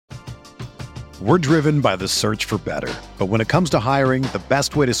We're driven by the search for better. But when it comes to hiring, the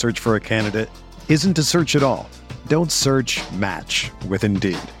best way to search for a candidate isn't to search at all. Don't search, match with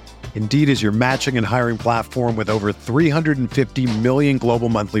Indeed. Indeed is your matching and hiring platform with over 350 million global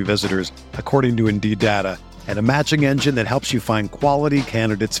monthly visitors, according to Indeed data, and a matching engine that helps you find quality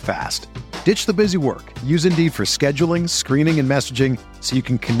candidates fast. Ditch the busy work. Use Indeed for scheduling, screening, and messaging so you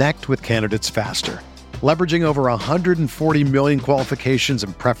can connect with candidates faster. Leveraging over 140 million qualifications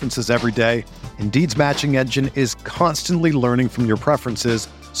and preferences every day, Indeed's matching engine is constantly learning from your preferences,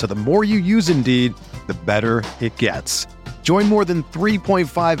 so the more you use Indeed, the better it gets. Join more than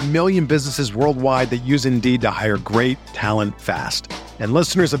 3.5 million businesses worldwide that use Indeed to hire great talent fast. And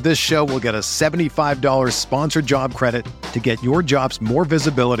listeners of this show will get a $75 sponsored job credit to get your jobs more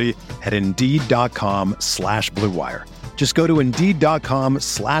visibility at Indeed.com/Blue Wire. Just go to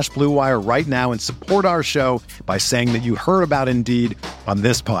Indeed.com/Blue Wire right now and support our show by saying that you heard about Indeed on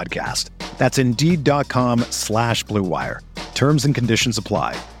this podcast. That's Indeed.com/Blue Wire. Terms and conditions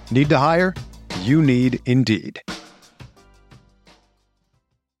apply. Need to hire? You need Indeed.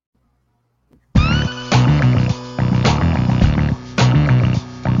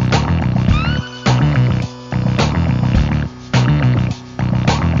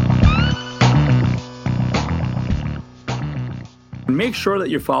 Make sure that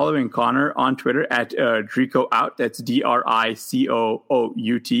you're following Conor on Twitter at DricoOut. That's DRICOOUT.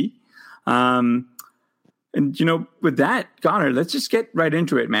 And, with that, Conor, let's just get right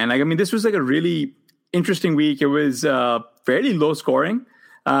into it, man. This was like a really interesting week. It was fairly low scoring.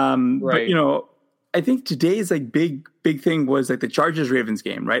 Right. But, I think today's big thing was the Chargers-Ravens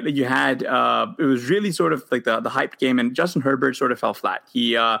game, right? You had, it was really sort of like the hyped game, and Justin Herbert sort of fell flat.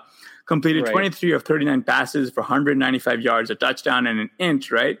 He completed 23 of 39 passes for 195 yards, a touchdown, and an int,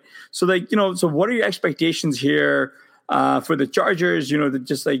 right? So, so what are your expectations here for the Chargers? They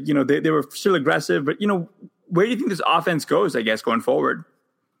were still aggressive, but, where do you think this offense goes, I guess, going forward?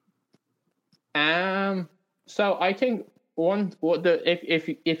 So I think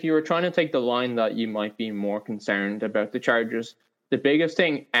if you were trying to take the line that you might be more concerned about the Chargers, the biggest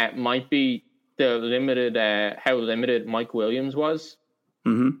thing might be the limited, how limited Mike Williams was.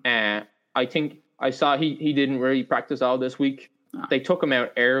 Mm-hmm. I think I saw he didn't really practice all this week. They took him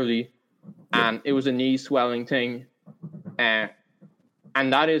out early, and it was a knee swelling thing, and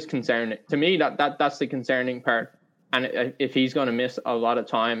that is concerning to me. That's the concerning part. And if he's going to miss a lot of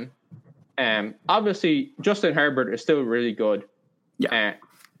time, obviously Justin Herbert is still really good. Yeah,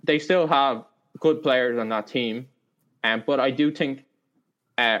 they still have good players on that team, but I do think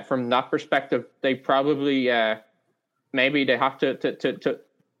from that perspective, they probably. Maybe they have to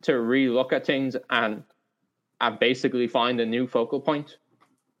relook at things and basically find a new focal point.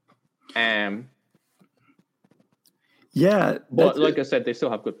 Yeah, but like I said, they still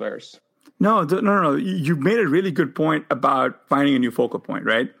have good players. No. You made a really good point about finding a new focal point,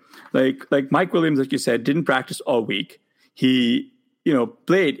 right? Like Mike Williams, like you said, didn't practice all week. He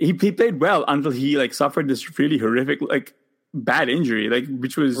played. He played well until he suffered this really horrific bad injury,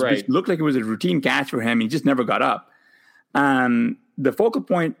 which looked like it was a routine catch for him. He just never got up. The focal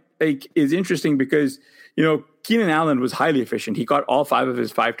point is interesting because, Keenan Allen was highly efficient. He got all 5 of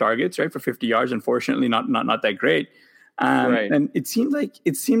his 5 targets, right, for 50 yards. Unfortunately, not that great. Right. And it seemed like,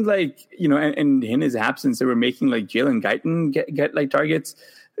 and in his absence, they were making Jalen Guyton get targets.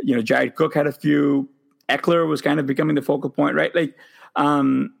 Jared Cook had a few. Eckler was kind of becoming the focal point, right?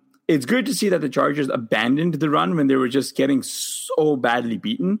 It's good to see that the Chargers abandoned the run when they were just getting so badly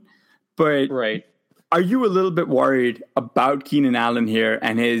beaten. But right. Are you a little bit worried about Keenan Allen here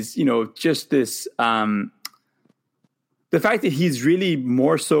and his, just this, the fact that he's really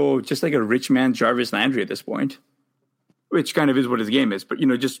more so just like a rich man Jarvis Landry at this point, which kind of is what his game is. But,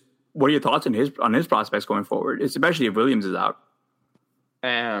 just what are your thoughts on his prospects going forward, especially if Williams is out?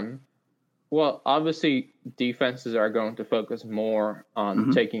 Well, obviously defenses are going to focus more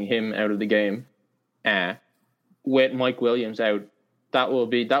on taking him out of the game. With Mike Williams out, that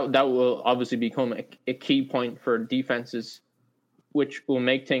will obviously become a key point for defenses, which will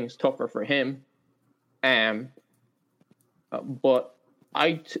make things tougher for him. But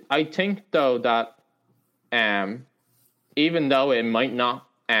I think though that even though it might not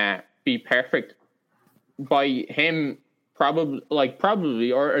be perfect, by him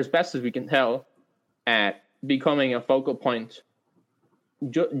probably or as best as we can tell, becoming a focal point,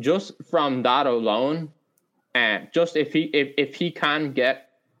 just from that alone. Just if he can get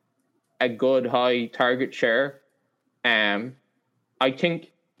a good high target share, I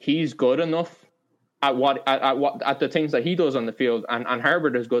think he's good enough at the things that he does on the field, and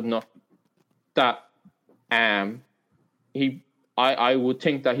Herbert is good enough that I would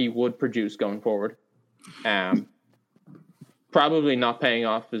think that he would produce going forward. Probably not paying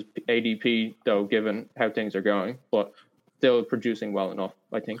off his ADP though, given how things are going, but still producing well enough,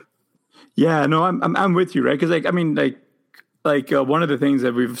 I think. Yeah, no, I'm with you, right? Because one of the things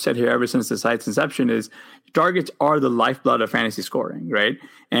that we've said here ever since the site's inception is targets are the lifeblood of fantasy scoring, right?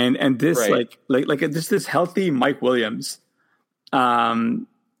 And this right. this healthy Mike Williams,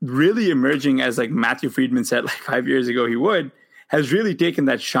 really emerging as like Matthew Friedman said like 5 years ago he would, has really taken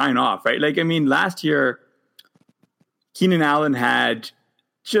that shine off, right? Like I mean, last year Keenan Allen had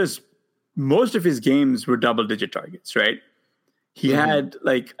just most of his games were double-digit targets, right? He had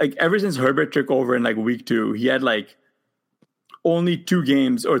like ever since Herbert took over in like week 2, he had like only 2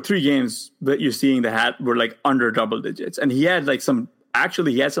 games or 3 games that you're seeing that were like under double digits. And he had like some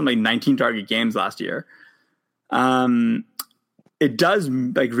like 19 target games last year. It does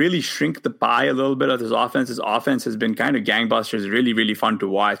like really shrink the pie a little bit of his offense. His offense has been kind of gangbusters, really, really fun to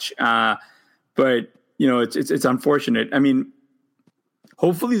watch. But you know, it's unfortunate. I mean,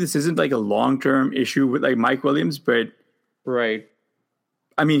 hopefully this isn't like a long-term issue with like Mike Williams, but right.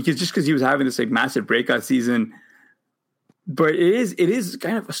 I mean, because he was having this like massive breakout season. But it is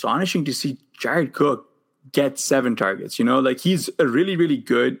kind of astonishing to see Jared Cook get 7 targets. You know, like he's a really, really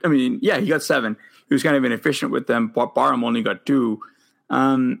good. I mean, yeah, he got 7. He was kind of inefficient with them. Barham only got 2.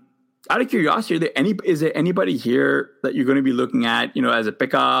 Out of curiosity, is there anybody here that you're going to be looking at, you know, as a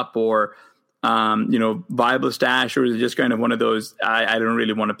pickup or, you know, viable stash, or is it just kind of one of those, I don't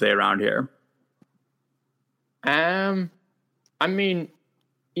really want to play around here? I mean,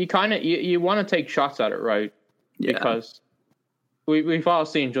 you kind of, you want to take shots at it, right? Yeah. Because we've all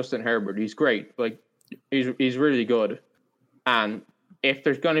seen Justin Herbert. He's great. Like he's really good. And if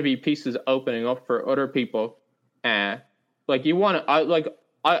there's going to be pieces opening up for other people, like you want to,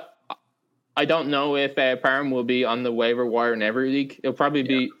 I don't know if Parham will be on the waiver wire in every league. It'll probably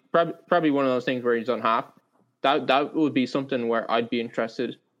be probably one of those things where he's on half. That would be something where I'd be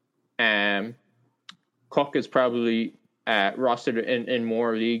interested. Cook is probably rostered in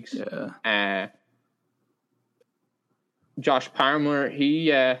more leagues. Yeah. Josh Palmer, he's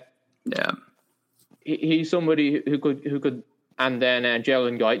somebody who could, and then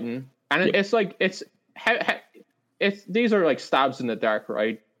Jalen Guyton, and it's like it's these are like stabs in the dark,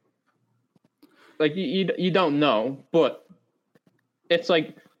 right? Like you don't know, but it's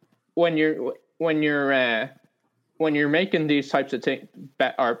like when you're making these types of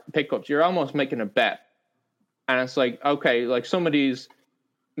bet or pickups, you're almost making a bet, and it's like, okay, like some of these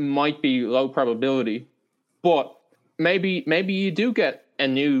might be low probability, but maybe you do get a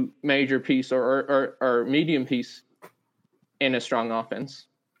new major piece or medium piece in a strong offense.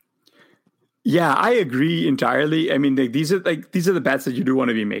 Yeah, I agree entirely. I mean, these are the bets that you do want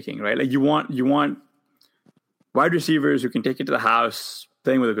to be making, right? Like you want wide receivers who can take it to the house,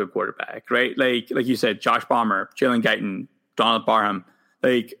 playing with a good quarterback, right? Like you said, Josh Palmer, Jalen Guyton, Donald Parham.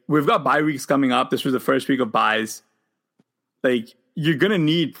 Like we've got bye weeks coming up. This was the first week of buys. Like you're gonna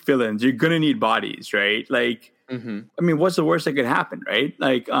need fill-ins. You're gonna need bodies, right? Like. I mean, what's the worst that could happen, right?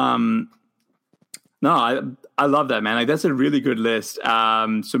 Like, no, I love that, man. Like, that's a really good list.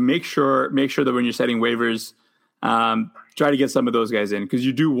 So make sure that when you're setting waivers, try to get some of those guys in, because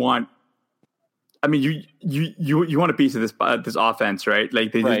you do want. I mean, you want a piece of this offense, right?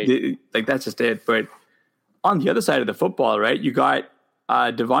 Like, they, like that's just it. But on the other side of the football, right, you got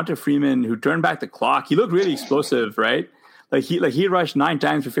Devonta Freeman, who turned back the clock. He looked really explosive, right? He rushed 9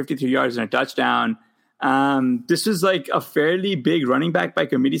 times for 53 yards and a touchdown. This is like a fairly big running back by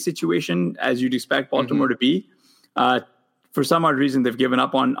committee situation, as you'd expect Baltimore to be. For some odd reason, they've given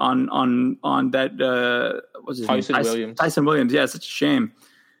up on that. What's his name? Williams. Tyson Williams. Yeah, such a shame.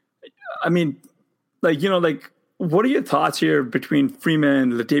 I mean, like, you know, like, what are your thoughts here between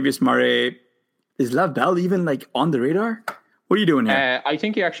Freeman, Latavius Murray? Is Lev Bell even like on the radar? What are you doing here? I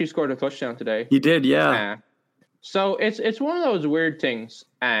think he actually scored a touchdown today. He did, yeah. So it's one of those weird things.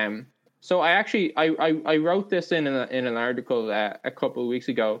 So I wrote this in an article a couple of weeks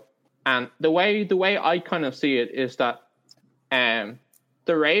ago, and the way I kind of see it is that the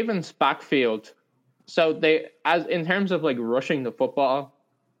Ravens backfield, so they, as in terms of like rushing the football,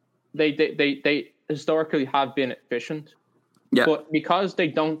 they historically have been efficient, but because they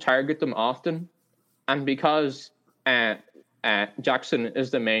don't target them often, and because Jackson is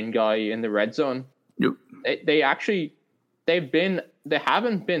the main guy in the red zone, they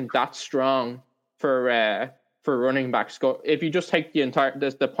haven't been that strong for running backs. If you just take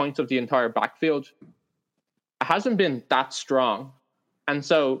the points of the entire backfield, it hasn't been that strong. And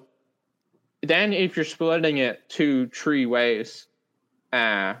so then if you're splitting it 2-3 ways,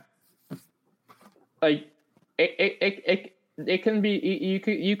 like it it can be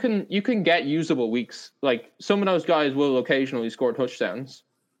you can get usable weeks. Like some of those guys will occasionally score touchdowns.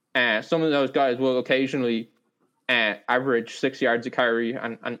 Some of those guys will occasionally average 6 yards a carry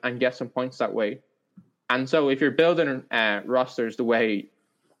and get some points that way. And so if you're building rosters the way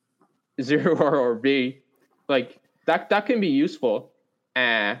Zero or B, like that can be useful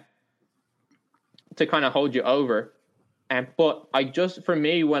to kind of hold you over. But I just, for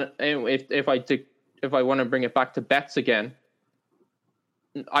me, when if I want to bring it back to bets again,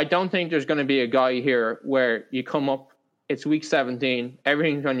 I don't think there's going to be a guy here where you come up, it's week 17,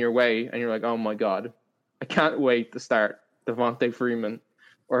 everything's on your way, and you're like, oh my God, I can't wait to start Devontae Freeman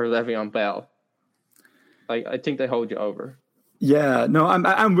or Le'Veon Bell. Like, I think they hold you over. Yeah, no,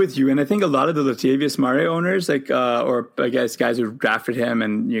 I'm with you, and I think a lot of the Latavius Murray owners, like, or I guess guys who drafted him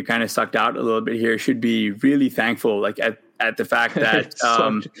and you kind of sucked out a little bit here, should be really thankful, like at the fact that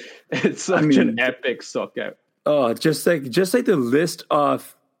it's such an epic suck out. Oh, just like the list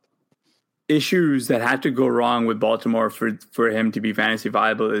of issues that had to go wrong with Baltimore for him to be fantasy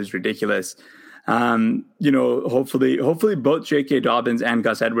viable is ridiculous. Hopefully both J.K. Dobbins and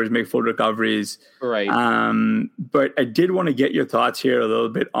Gus Edwards make full recoveries. Right. But I did want to get your thoughts here a little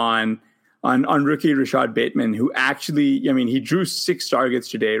bit on rookie Rashad Bateman, who actually, he drew 6 targets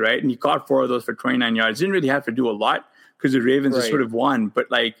today, right? And he caught 4 of those for 29 yards. Didn't really have to do a lot because the Ravens just sort of won. But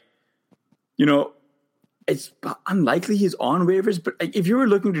it's unlikely he's on waivers, but if you were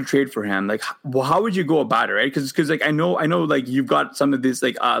looking to trade for him, like, how would you go about it, right? Because like I know, like you've got some of this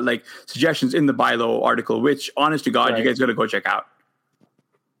like suggestions in the buy low article, which honest to God, you guys got to go check out.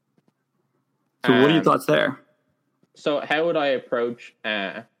 So what are your thoughts there? So how would I approach?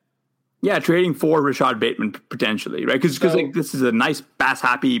 Trading for Rashad Bateman potentially, right? Because like this is a nice pass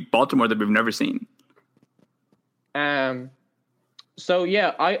happy Baltimore that we've never seen. So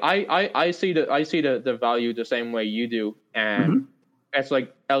yeah, I see the value the same way you do, and it's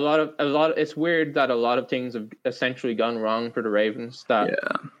like a lot of it's weird that a lot of things have essentially gone wrong for the Ravens. That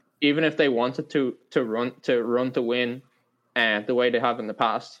even if they wanted to run to win, the way they have in the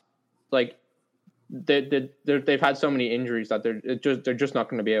past, like they've had so many injuries that they're just not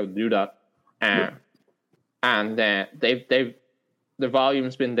going to be able to do that, and the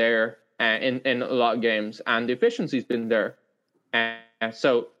volume's been there in a lot of games, and the efficiency's been there.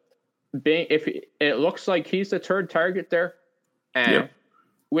 So if it looks like he's the third target there,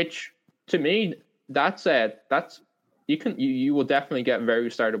 which to me you will definitely get very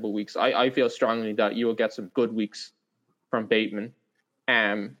startable weeks. I feel strongly that you will get some good weeks from Bateman.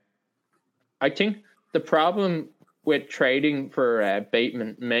 I think the problem with trading for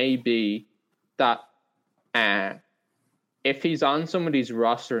Bateman may be that if he's on somebody's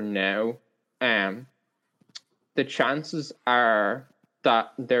roster now, the chances are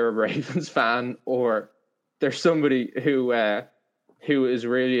that they're a Ravens fan or they're somebody who is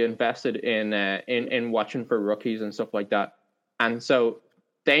really invested in watching for rookies and stuff like that, and so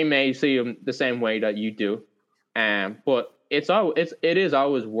they may see him the same way that you do. But it is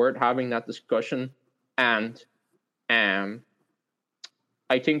always worth having that discussion, and I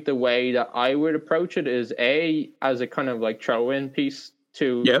think the way that I would approach it is as a kind of like throw-in piece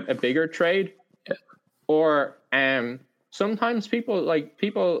to a bigger trade. Or sometimes people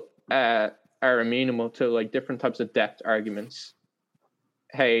are amenable to like different types of depth arguments.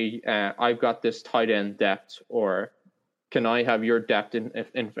 Hey, I've got this tight end depth, or can I have your depth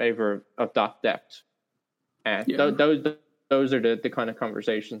in favor of that depth? Those are the kind of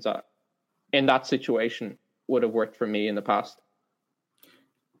conversations that in that situation would have worked for me in the past.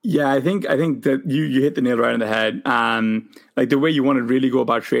 Yeah, I think that you hit the nail right on the head. Like the way you want to really go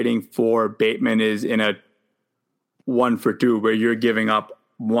about trading for Bateman is in a 1-for-2, where you're giving up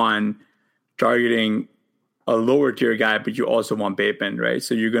one, targeting a lower tier guy, but you also want Bateman, right?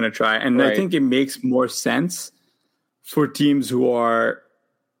 So you're going to try, and I think it makes more sense for teams who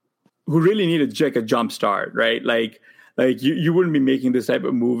really need a jump start, right? Like you wouldn't be making this type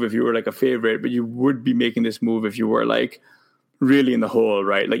of move if you were like a favorite, but you would be making this move if you were like really in the hole,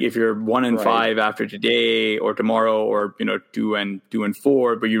 right? Like if you're 1-5 after today or tomorrow, or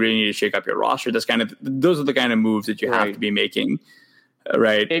 2-4, but you really need to shake up your roster. Those are the kind of moves that you have to be making,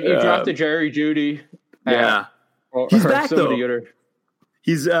 right? If you drafted Jerry Judy, he's back though.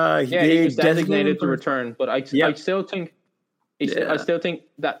 He's he was designated to return, but I still think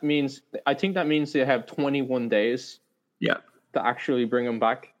that means they have 21 days, to actually bring him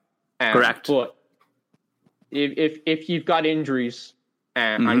back. Correct, but. If you've got injuries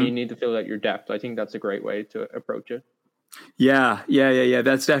and you need to fill out your depth, I think that's a great way to approach it. Yeah.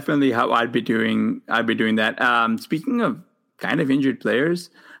 That's definitely how I'd be doing that. Speaking of kind of injured players,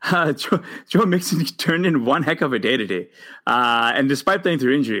 Joe Mixon turned in one heck of a day today. And despite playing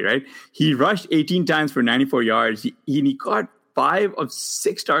through injury, right, he rushed 18 times for 94 yards. He got 5 of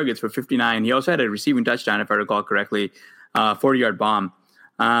 6 targets for 59. He also had a receiving touchdown, if I recall correctly, 40-yard bomb,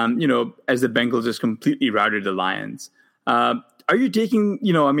 as the Bengals just completely routed the Lions. Are you taking,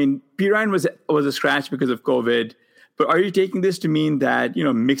 Pirine was a scratch because of COVID, but are you taking this to mean that,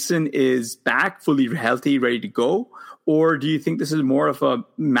 Mixon is back, fully healthy, ready to go? Or do you think this is more of a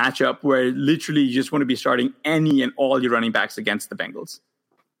matchup where literally you just want to be starting any and all your running backs against the Bengals?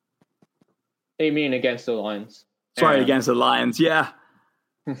 You mean against the Lions? Sorry, against the Lions, yeah.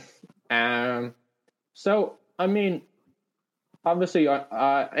 So, I mean, obviously,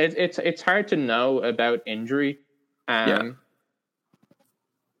 it's hard to know about injury. I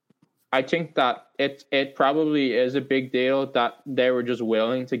think that it probably is a big deal that they were just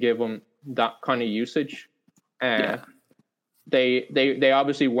willing to give him that kind of usage. They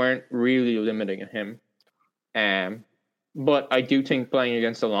obviously weren't really limiting him. But I do think playing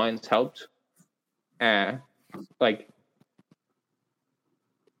against the Lions helped.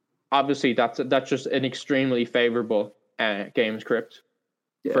 Obviously that's just an extremely favorable game script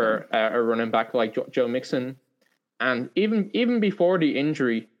for a running back like Joe Mixon. And even before the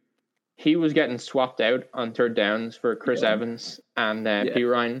injury, he was getting swapped out on third downs for Chris Evans and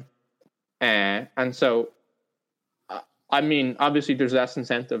Pirine. And so, I mean, obviously there's less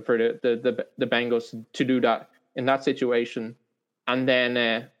incentive for the Bengals to do that in that situation. And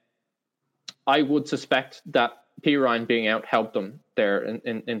then I would suspect that Pirine being out helped them there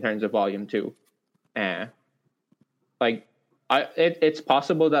in terms of volume too. It's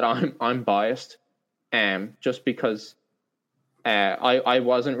possible that I'm biased, just because I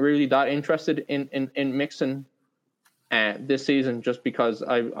wasn't really that interested in Mixon this season, just because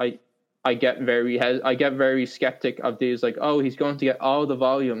I get very skeptic of these, like, oh, he's going to get all the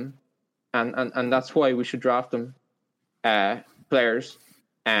volume, and that's why we should draft him players.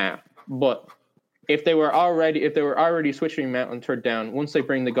 But if they were already switching him out on third down, once they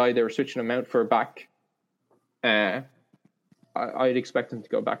bring the guy they were switching him out for back, I'd expect him to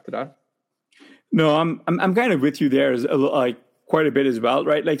go back to that. No, I'm kind of with you there, like quite a bit as well,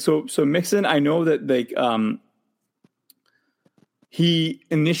 right? Like so Mixon, I know that he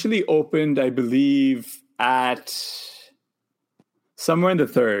initially opened, I believe, at somewhere in the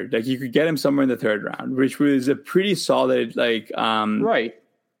third. Like you could get him somewhere in the third round, which was a pretty solid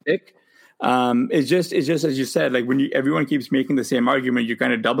pick. It's just as you said, like when everyone keeps making the same argument, you're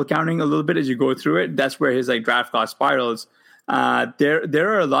kind of double counting a little bit as you go through it. That's where his draft cost spirals. There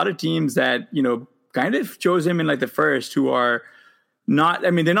are a lot of teams that kind of chose him in the first, who are not.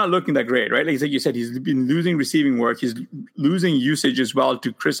 I mean, they're not looking that great, right? Like you said, he's been losing receiving work. He's losing usage as well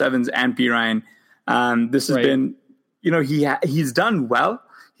to Chris Evans and Pirine. This has been, he's done well.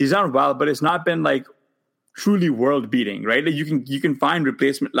 He's done well, but it's not been truly world beating, right? Like you can find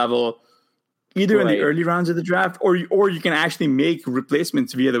replacement level either in the early rounds of the draft, or you can actually make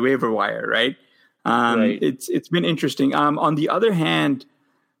replacements via the waiver wire, right? It's been interesting. On the other hand,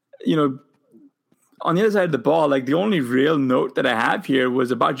 on the other side of the ball, the only real note that I have here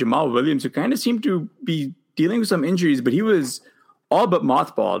was about Jamal Williams, who kind of seemed to be dealing with some injuries, but he was all but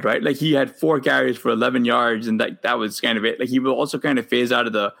mothballed, right? Like he had 4 carries for 11 yards, and that was kind of it. Like he will also kind of phase out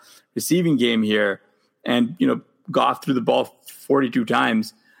of the receiving game here, and Goff threw the ball 42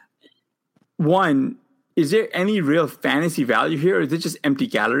 times. One, is there any real fantasy value here, or is it just empty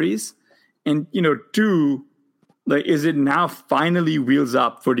calories? And, 2, is it now finally wheels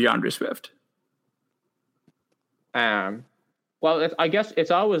up for DeAndre Swift? Well, I guess it's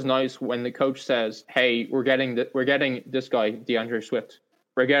always nice when the coach says, hey, we're getting this guy, DeAndre Swift.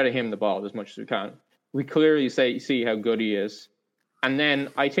 We're getting him the ball as much as we can. We clearly see how good he is. And then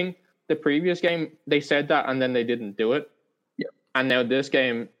I think the previous game, they said that, and then they didn't do it. Yep. And now this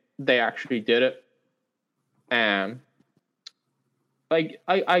game, they actually did it. I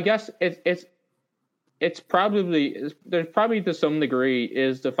guess it's probably, there's probably to some degree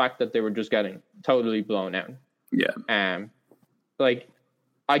is the fact that they were just getting totally blown out. Yeah.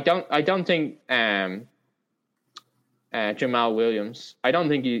 I don't think Jamal Williams, I don't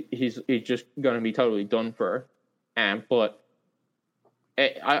think he's just going to be totally done for. But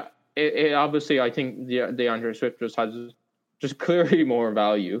it obviously, I think the DeAndre Swift just has just clearly more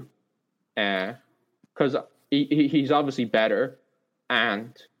value, because he's obviously better,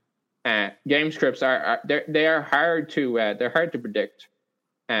 and game scripts are hard to predict,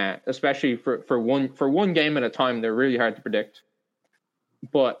 especially for one game at a time. They're really hard to predict.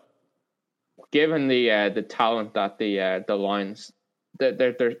 But given the talent that the Lions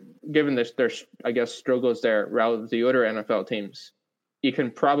they're given their I guess struggles there relative to the other NFL teams, you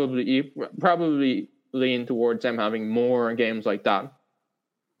probably lean towards them having more games like that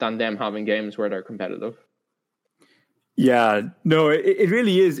than them having games where they're competitive. Yeah, no, it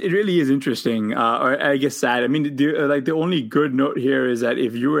really is. It really is interesting, or I guess sad. I mean, the only good note here is that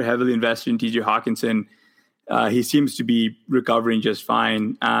if you were heavily invested in TJ Hawkinson, he seems to be recovering just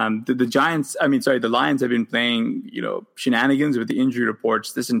fine. The Lions have been playing, shenanigans with the injury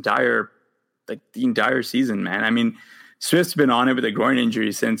reports the entire season, man. I mean, Swift's been on it with a groin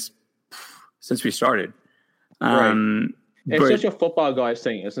injury since we started. Right. It's such a football guys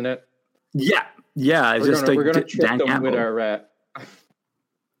thing, isn't it? Yeah. Yeah, it's we're gonna trick them Campbell with our.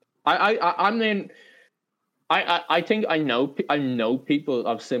 I think I know people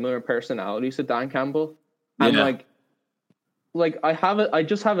of similar personalities to Dan Campbell, and I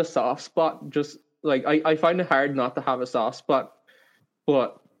just have a soft spot. Just like I find it hard not to have a soft spot,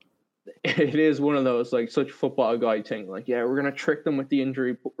 but it is one of those like such football guy thing. Like, yeah, we're gonna trick them with the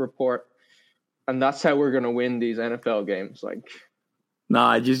injury report, and that's how we're gonna win these NFL games. Like.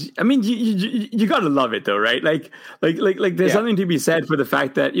 No, you gotta love it though, right? Like there's something to be said for the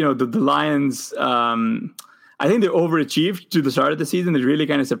fact that, the Lions, I think they overachieved to the start of the season. They really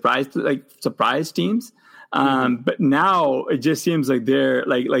kind of surprised teams. But now it just seems like they're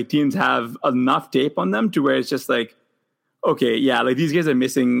like teams have enough tape on them to where it's just like, okay, yeah, like these guys are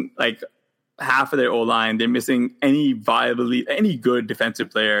missing like half of their O-line. They're missing any good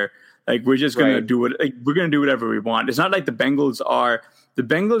defensive player. Like we're just gonna do it. Like we're gonna do whatever we want. It's not like the Bengals are. The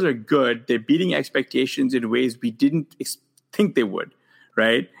Bengals are good. They're beating expectations in ways we didn't think they would.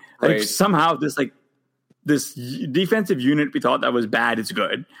 Right? Like somehow this defensive unit we thought that was bad is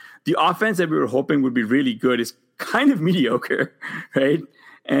good. The offense that we were hoping would be really good is kind of mediocre. Right?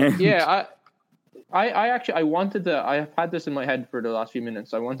 And yeah, I wanted to. I have had this in my head for the last few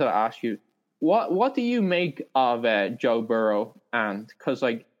minutes. I wanted to ask you, what do you make of Joe Burrow? And because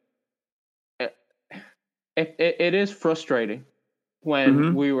like. It is frustrating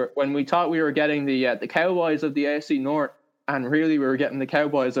when we thought we were getting the Cowboys of the AFC North, and really we were getting the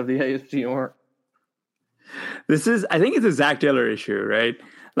Cowboys of the AFC North. I think it's a Zach Taylor issue, right?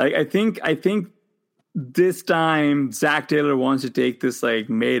 Like I think this time Zach Taylor wants to take this like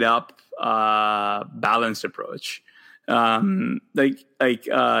made up balanced approach, to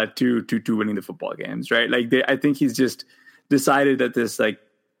winning the football games, right? Like I think he's just decided that this like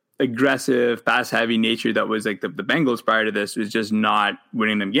aggressive, pass-heavy nature that was like the Bengals prior to this was just not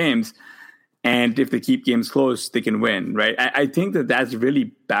winning them games. And if they keep games close, they can win, right? I think that's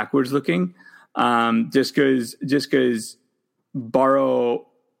really backwards looking. Just because Burrow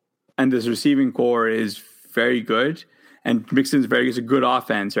and this receiving core is very good, and Mixon's it's a good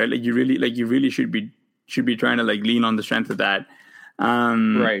offense, right? Like you really should be trying to like lean on the strength of that,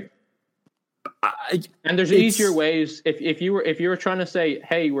 right? And there's easier ways. If you were trying to say,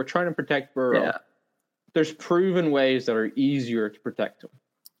 hey, we're trying to protect Burrow, there's proven ways that are easier to protect him.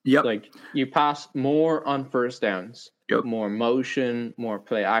 Yep. Like you pass more on first downs, more motion, more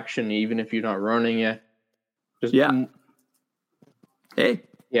play action, even if you're not running it. Hey.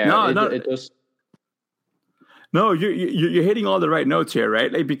 Yeah. It does. No, you're hitting all the right notes here,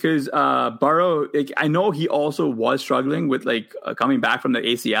 right? Like because Burrow, like, I know he also was struggling with like coming back from the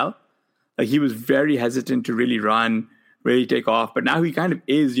ACL. Like he was very hesitant to really run, really take off. But now he kind of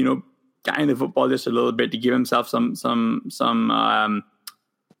is, guiding the football just a little bit to give himself some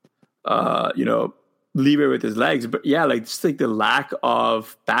leeway with his legs. But yeah, like just like the lack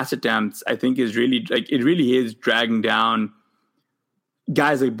of pass attempts, I think is really like it really is dragging down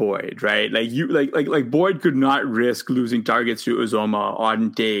guys like Boyd, right? Like you like Boyd could not risk losing targets to Uzomah,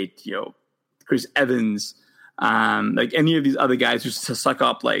 Auden Tate, Chris Evans, like any of these other guys who suck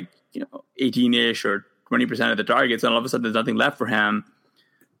up like 18-ish or 20% of the targets, and all of a sudden there's nothing left for him.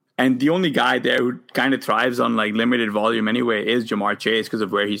 And the only guy there who kind of thrives on like limited volume anyway is Jamar Chase because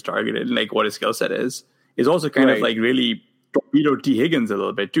of where he's targeted and like what his skill set is also kind of like really torpedo T. Higgins a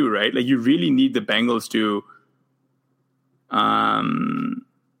little bit too, right? Like you really need the Bengals to you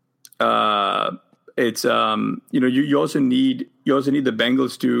also need the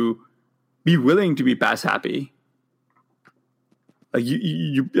Bengals to be willing to be pass happy. Like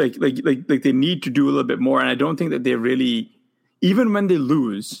you like they need to do a little bit more, and I don't think that they really, even when they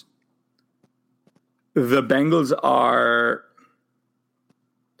lose, the Bengals are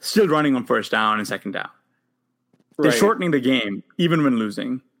still running on first down and second down. They're shortening the game even when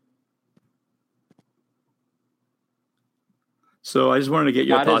losing. So I just wanted to get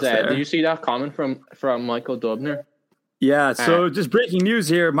your thoughts there. Did you see that comment from Michael Dubner? Yeah. So just breaking news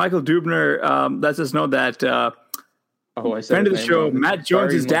here: Michael Dubner lets us know that Oh, I said friend of the his name show, wrong. Matt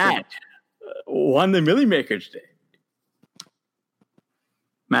Jones' dad, won the Millie Maker today.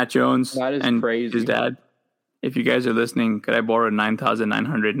 Matt Jones That is and crazy. his dad. If you guys are listening, could I borrow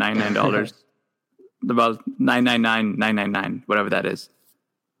 $9,999? About $999,999, whatever that is.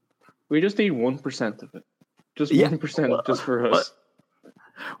 We just need 1% of it. Just 1%, just for us.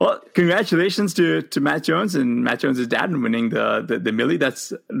 Well, congratulations to Matt Jones and Matt Jones' dad in winning the Millie.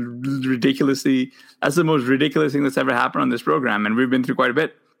 That's ridiculously. That's the most ridiculous thing that's ever happened on this program, and we've been through quite a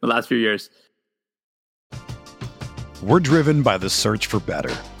bit the last few years. We're driven by the search for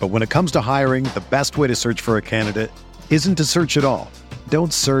better. But when it comes to hiring, the best way to search for a candidate isn't to search at all.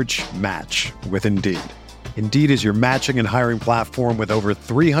 Don't search, match with Indeed. Indeed is your matching and hiring platform with over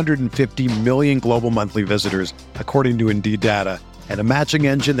 350 million global monthly visitors, according to Indeed data, and a matching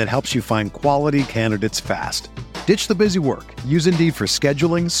engine that helps you find quality candidates fast. Ditch the busy work. Use Indeed for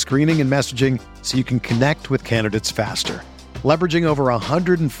scheduling, screening, and messaging so you can connect with candidates faster. Leveraging over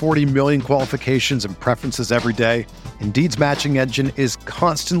 140 million qualifications and preferences every day, Indeed's matching engine is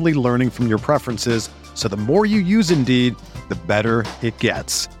constantly learning from your preferences, so the more you use Indeed, the better it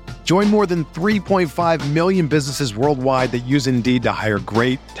gets. Join more than 3.5 million businesses worldwide that use Indeed to hire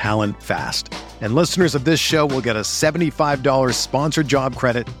great talent fast. And listeners of this show will get a $75 sponsored job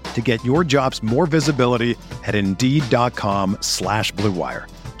credit to get your jobs more visibility at Indeed.com/Blue Wire.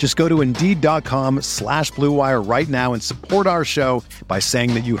 Just go to Indeed.com/Blue Wire right now and support our show by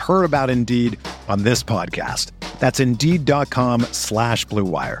saying that you heard about Indeed on this podcast. That's Indeed.com/Blue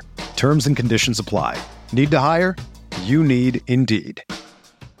Wire. Terms and conditions apply. Need to hire? You need Indeed.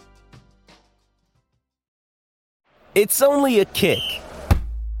 It's only a kick,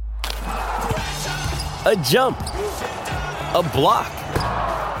 a jump, a block.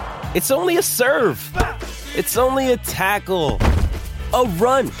 It's only a serve. It's only a tackle, a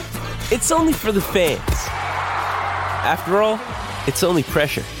run. It's only for the fans. After all, it's only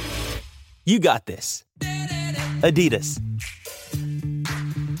pressure. You got this. Adidas.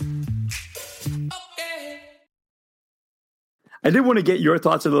 I did want to get your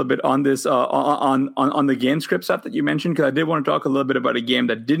thoughts a little bit on this, on the game script stuff that you mentioned, because I did want to talk a little bit about a game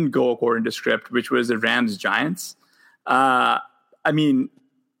that didn't go according to script, which was the Rams-Giants. I mean,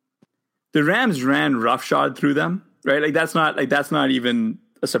 the Rams ran roughshod through them, right? That's not even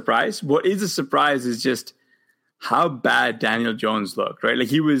a surprise. What is a surprise is just how bad Daniel Jones looked, right?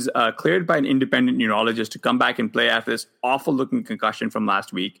 He was cleared by an independent neurologist to come back and play after this awful-looking concussion from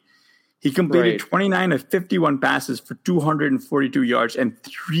last week. He completed 29 of 51 passes for 242 yards and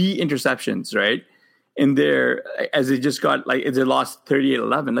 3 interceptions, right? In there, as they just got, as they lost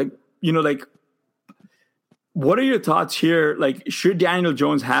 38-11. What are your thoughts here? Should Daniel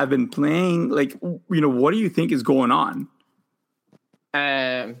Jones have been playing? What do you think is going on?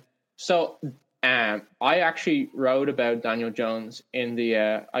 I actually wrote about Daniel Jones in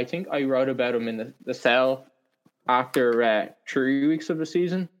the, I think I wrote about him in the cell after 3 weeks of the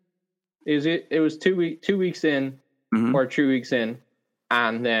season. It was 2 weeks in, or 3 weeks in,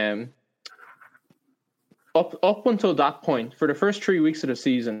 and up until that point, for the first 3 weeks of the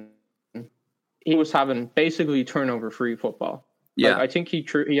season, he was having basically turnover-free football. Yeah, I think he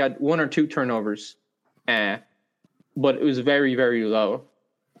had 1 or 2 turnovers, but it was very, very low.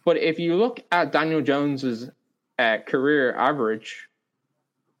 But if you look at Daniel Jones's career average,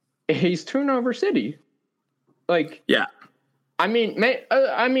 he's turnover city. Yeah. I mean,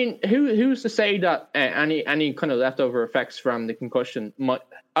 who's to say that any kind of leftover effects from the concussion might?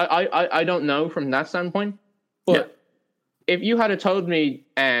 I don't know from that standpoint. But if you had told me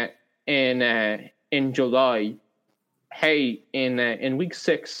in July, hey, in week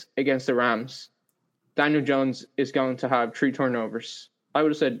 6 against the Rams, Daniel Jones is going to have 3 turnovers, I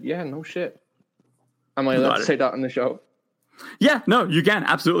would have said, yeah, no shit. Am I allowed to say that on the show? Yeah, no, you can,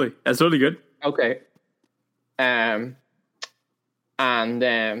 absolutely. That's totally good. Okay. And I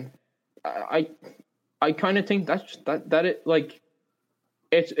kind of think that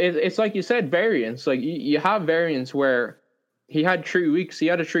it's like you said, variance. You have variance where he had 3 weeks. He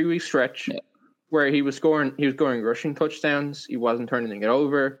had a 3-week stretch where he was scoring rushing touchdowns. He wasn't turning it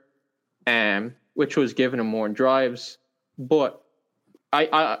over, which was giving him more drives. But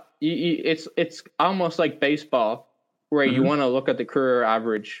it's almost like baseball where you want to look at the career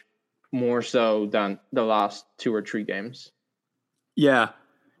average more so than the last 2 or 3 games. Yeah,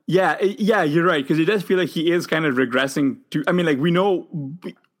 you're right, because it does feel like he is kind of regressing to. I mean, we know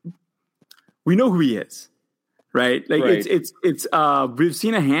who he is, right? It's we've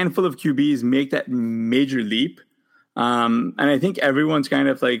seen a handful of QBs make that major leap, and I think everyone's kind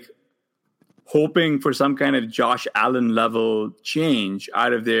of hoping for some kind of Josh Allen level change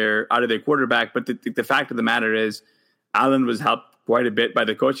out of their quarterback. But the fact of the matter is, Allen was helped quite a bit by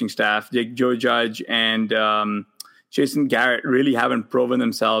the coaching staff. Joe Judge and Jason Garrett really haven't proven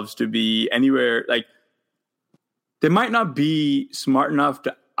themselves to be anywhere. Like, they might not be smart enough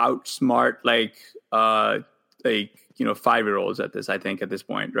to outsmart 5-year-olds at this. I think at this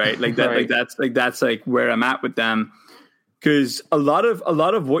point, right? Like that. Right. That's where I'm at with them. Because a lot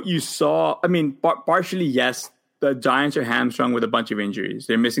of what you saw, I mean, partially yes, the Giants are hamstrung with a bunch of injuries.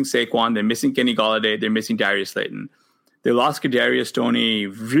 They're missing Saquon, they're missing Kenny Golladay, they're missing Darius Slayton. They lost Kadarius Toney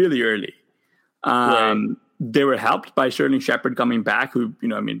really early. Right. They were helped by Sterling Shepard coming back, who,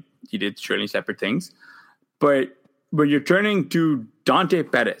 he did Sterling Shepard things. But when you're turning to Dante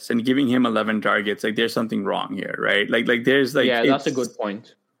Pettis and giving him 11 targets, like, there's something wrong here, right? Yeah, that's a good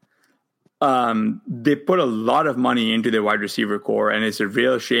point. They put a lot of money into their wide receiver core, and it's a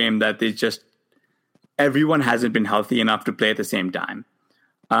real shame that everyone hasn't been healthy enough to play at the same time.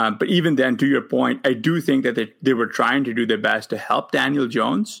 But even then, to your point, I do think that they were trying to do their best to help Daniel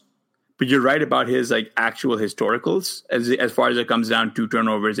Jones. But you're right about his actual historicals as far as it comes down to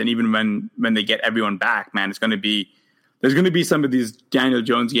turnovers, and even when they get everyone back, man, there's going to be some of these Daniel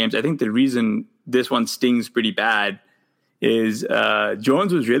Jones games. I think the reason this one stings pretty bad is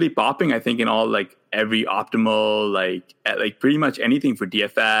Jones was really popping, I think, in all every optimal pretty much anything for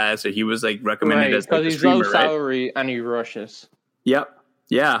DFS, or he was recommended as because a he's streamer, low salary and he rushes. Yep,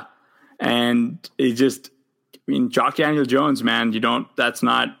 yeah, and it just, chalk Daniel Jones, man. That's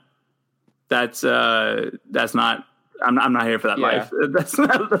not. I'm not here for that life. That's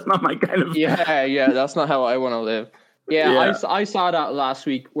not my kind of. Yeah. That's not how I want to live. Yeah. I saw that last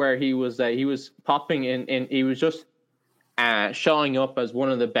week where he was popping in. He was just showing up as one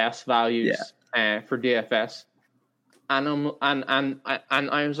of the best values for DFS, and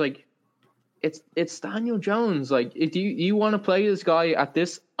I was like, it's Daniel Jones. Like, do you want to play this guy at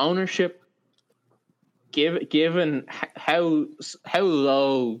this ownership? Given how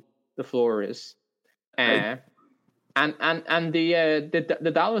low the floor is, and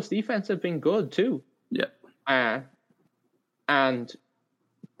the Dallas defense have been good too. Yeah. And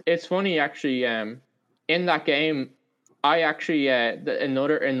it's funny actually. In that game, I actually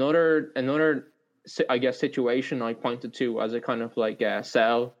another I guess situation I pointed to as a kind of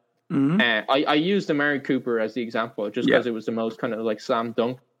sell. Mm-hmm. I used Amari Cooper as the example just because it was the most kind of slam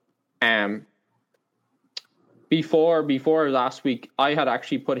dunk. Before last week, I had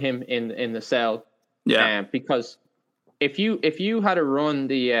actually put him in the sell. Yeah. Because if you had to run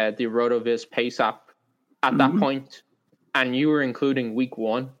the RotoViz pace app at that point, and you were including week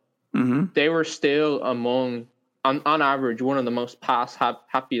 1, they were still among, on average, one of the most pass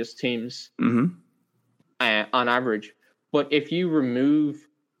happiest teams on average. But if you remove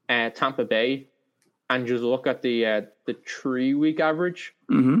Tampa Bay and just look at the 3-week average,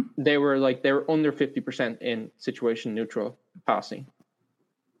 they were under 50% in situation neutral passing.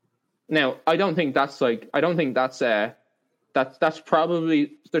 Now, I don't think that's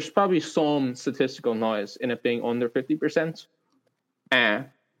probably, there's probably some statistical noise in it being under 50%.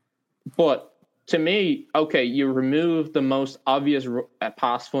 But to me, okay, you remove the most obvious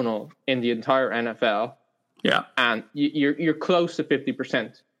pass funnel in the entire NFL. Yeah. And you're close to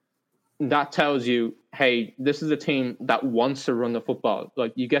 50%. That tells you, hey, this is a team that wants to run the football.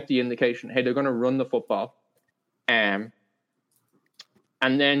 You get the indication, hey, they're going to run the football. And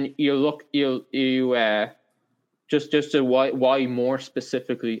then just to why more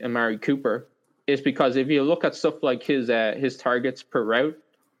specifically Amari Cooper is because if you look at stuff like his targets per route,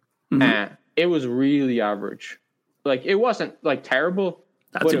 it was really average. It wasn't terrible,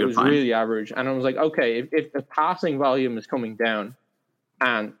 but it was really average. And I was like, okay, if the passing volume is coming down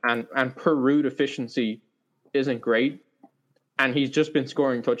and per route efficiency isn't great, and he's just been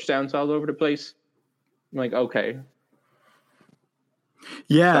scoring touchdowns all over the place, I'm like, okay.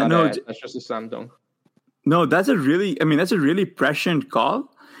 Yeah, that's just a slam dunk. No, that's a really prescient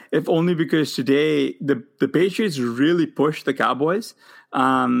call, if only because today the Patriots really pushed the Cowboys. There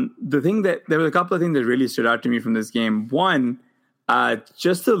were a couple of things that really stood out to me from this game. One,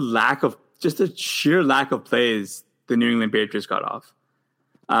 just the sheer lack of plays the New England Patriots got off.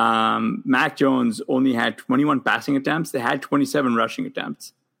 Mac Jones only had 21 passing attempts. They had 27 rushing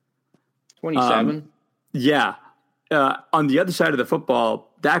attempts. 27? Yeah. On the other side of the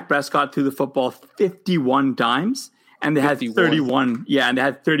football, Dak Prescott threw the football 51 times, and they had 31. Yeah, and they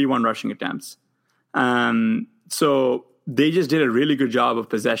had 31 rushing attempts. So they just did a really good job of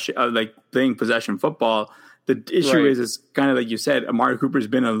possession, playing possession football. The issue is kind of like you said, Amari Cooper's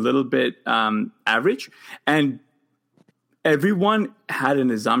been a little bit average, and everyone had an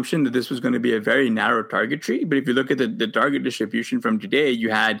assumption that this was going to be a very narrow target tree. But if you look at the target distribution from today, you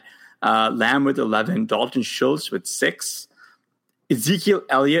had Lamb with 11, Dalton Schultz with 6, Ezekiel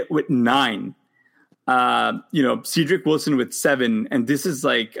Elliott with 9. Cedric Wilson with 7, and this is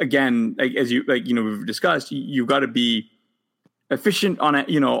like, again, like as you like, we've discussed, you got to be efficient on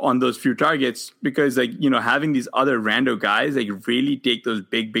it, on those few targets, because like, having these other rando guys like really take those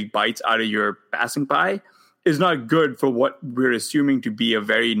big bites out of your passing pie is not good for what we're assuming to be a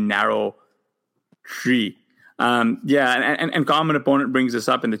very narrow tree. And common opponent brings this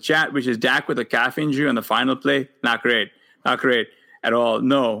up in the chat, which is Dak with a calf injury on the final play. Not great at all.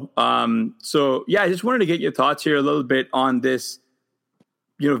 No. So I just wanted to get your thoughts here a little bit on this,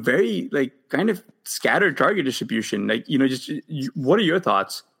 very like kind of scattered target distribution. Like, what are your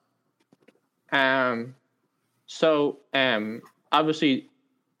thoughts? Obviously,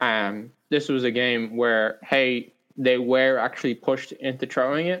 this was a game where, they were actually pushed into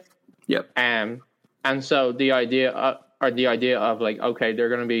throwing it. Yep. And so the idea of like, okay, they're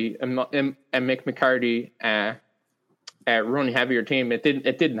going to be a Mick McCarthy, run heavier team. It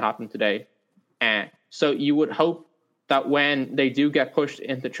didn't happen today. So you would hope that when they do get pushed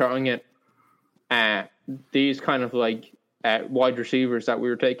into throwing it, these kind of like wide receivers that we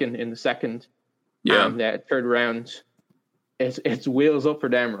were taking in the second and third round, it's wheels up for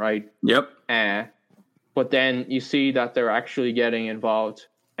them, right? Yep. But then you see that they're actually getting involved.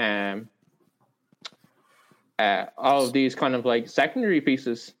 All of these kind of like secondary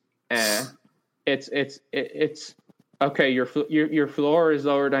pieces. It's okay. Your floor is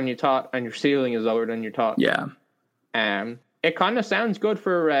lower than you thought, and your ceiling is lower than you thought. Yeah. It kind of sounds good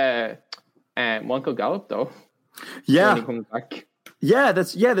for Michael Gallup, though. Yeah. When he comes back. Yeah,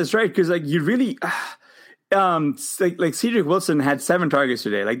 that's right. Because like you really, like Cedric Wilson had 7 targets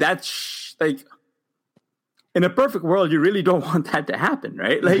today. Like that's like, in a perfect world, you really don't want that to happen,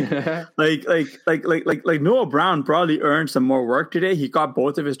 right? Like Noah Brown probably earned some more work today. He caught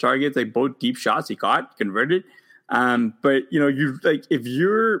both of his targets, like both deep shots he converted. But you like if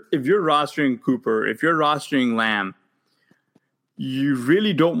you're rostering Cooper, if you're rostering Lamb, you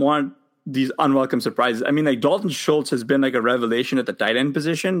really don't want these unwelcome surprises. I mean, like Dalton Schultz has been like a revelation at the tight end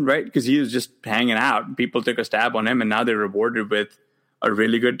position, right? Because he was just hanging out. People took a stab on him, and now they're rewarded with a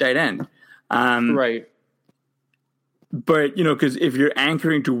really good tight end. Right. But, because if you're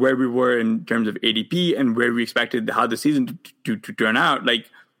anchoring to where we were in terms of ADP and where we expected how the season to turn out, like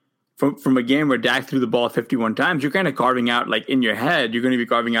from a game where Dak threw the ball 51 times, you're kind of carving out, like in your head, you're going to be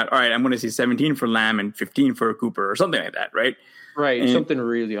carving out, all right, I'm going to see 17 for Lamb and 15 for Cooper or something like that, right? Right, and something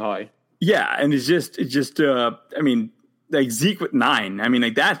really high. Yeah, and it's just I mean, like Zeke with 9. I mean,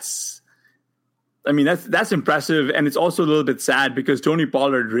 like that's impressive, and it's also a little bit sad because Tony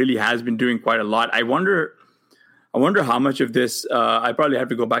Pollard really has been doing quite a lot. I wonder how much of this, I probably have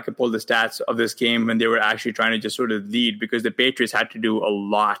to go back and pull the stats of this game when they were actually trying to just sort of lead, because the Patriots had to do a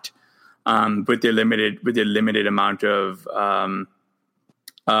lot with their limited amount of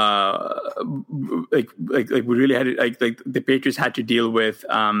we really had to, like the Patriots had to deal with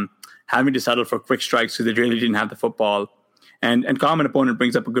having to settle for quick strikes because they really didn't have the football. And common opponent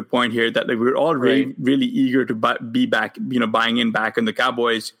brings up a good point here that like we're all really eager to be back, buying in back in the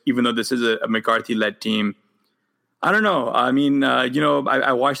Cowboys, even though this is a McCarthy-led team. I don't know. I mean,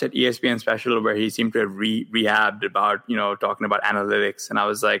 I watched that ESPN special where he seemed to have rehabbed about, talking about analytics. And I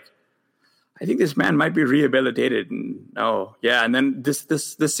was like, I think this man might be rehabilitated. And and then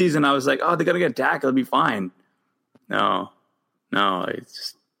this season I was like, oh, they're going to get Dak. It'll be fine. No, it's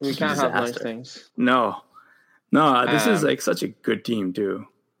just we can't have nice things. No, this is like such a good team too.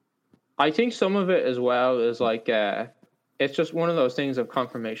 I think some of it as well is like, it's just one of those things of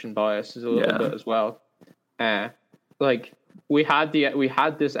confirmation bias is a little bit as well. Like we had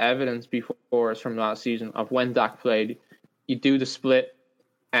this evidence before us from last season of when Dak played, you do the split,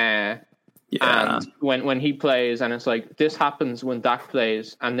 and when he plays, and it's like this happens when Dak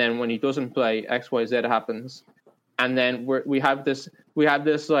plays, and then when he doesn't play, XYZ happens, and then we have this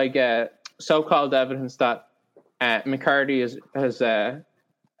like so-called evidence that McCarthy has done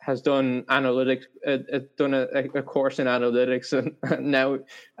analytics, done a course in analytics, and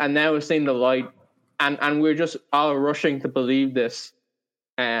now is seeing the light. And we're just all rushing to believe this,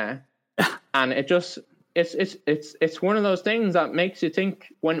 and it just it's one of those things that makes you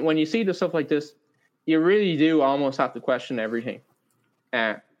think when you see the stuff like this, you really do almost have to question everything.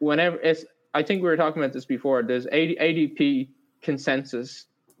 Whenever I think we were talking about this before. There's ADP consensus,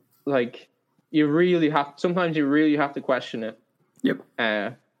 like sometimes you really have to question it. Yep.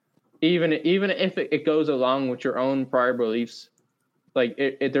 Even if it goes along with your own prior beliefs. Like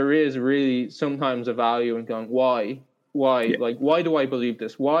there is really sometimes a value in going, why, like, why do I believe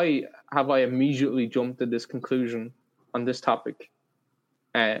this? Why have I immediately jumped to this conclusion on this topic?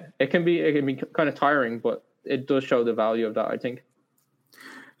 It can be kind of tiring, but it does show the value of that, I think.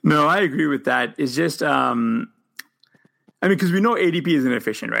 No, I agree with that. It's just, because we know ADP isn't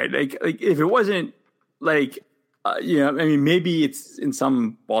efficient, right? Like if it wasn't maybe it's in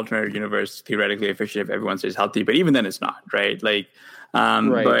some alternate universe theoretically efficient if everyone stays healthy, but even then it's not, right? Right.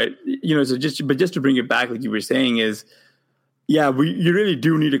 But so just to bring it back, like you were saying, is you really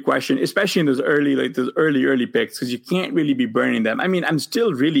do need a question, especially in those early picks, because you can't really be burning them. I mean, I'm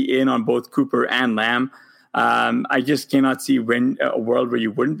still really in on both Cooper and Lamb. I just cannot see a world where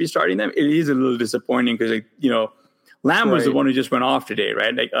you wouldn't be starting them. It is a little disappointing because Lamb was the one who just went off today,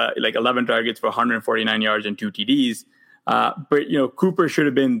 right? Like 11 targets for 149 yards and 2 TDs. But Cooper should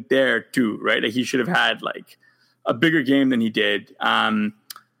have been there too, right? Like he should have had like a bigger game than he did.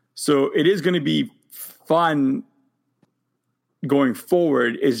 So it is going to be fun going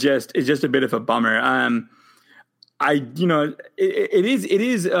forward. It's just a bit of a bummer. It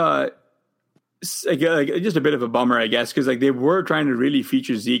is just a bit of a bummer, I guess, because they were trying to really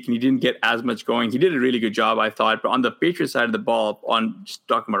feature Zeke and he didn't get as much going. He did a really good job, I thought, but on the Patriots side of the ball, on just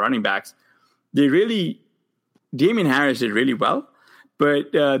talking about running backs, Damian Harris did really well,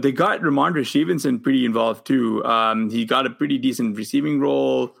 but they got Ramondre Stevenson pretty involved too. He got a pretty decent receiving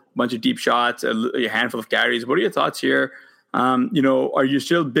role, a bunch of deep shots, a handful of carries. What are your thoughts here? Are you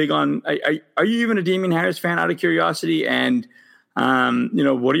still big on? Are you even a Damian Harris fan out of curiosity? And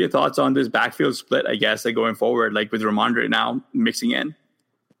what are your thoughts on this backfield split, I guess, going forward, like with Ramondre now mixing in?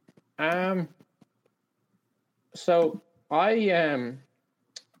 So I am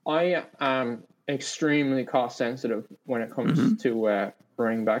extremely cost sensitive when it comes to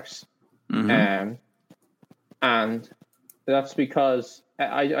running backs. And that's because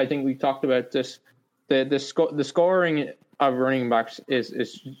I think we talked about this. The scoring of running backs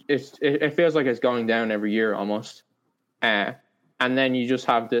it feels like it's going down every year almost. And then you just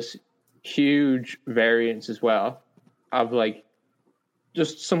have this huge variance as well of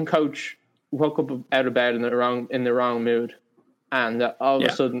just some coach woke up out of bed in the wrong mood, and all of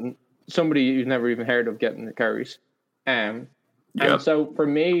a sudden somebody you've never even heard of getting the carries. And so for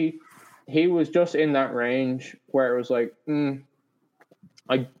me, he was just in that range where it was like,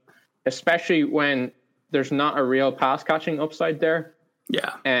 especially when there's not a real pass catching upside there.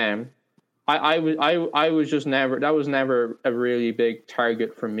 Yeah. I was just never, that was never a really big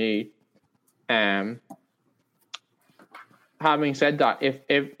target for me. Having said that,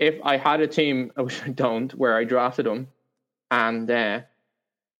 if I had a team, which I don't, where I drafted him, and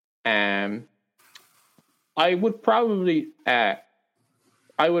I would probably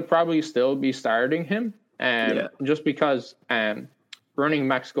still be starting him, just because running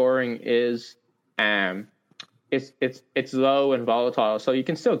back scoring is it's low and volatile, so you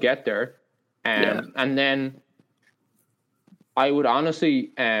can still get there. And then I would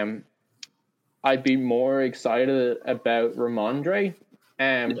honestly, I'd be more excited about Ramondre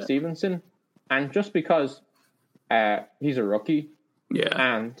Stevenson, and just because he's a rookie,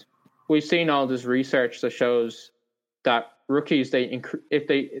 and we've seen all this research that shows that rookies they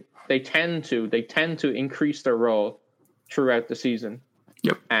tend to increase their role throughout the season.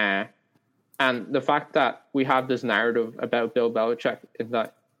 And the fact that we have this narrative about Bill Belichick is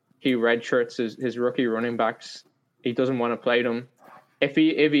that he redshirts his rookie running backs. He doesn't want to play them. If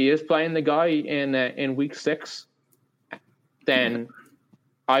he is playing the guy in week 6, then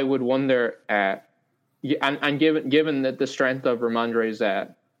I would wonder. And given that the strength of Ramondre's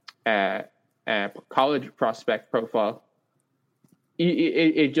college prospect profile,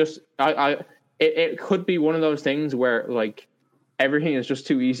 it could be one of those things where everything is just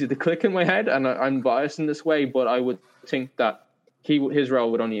too easy to click in my head, and I'm biased in this way, but I would think that his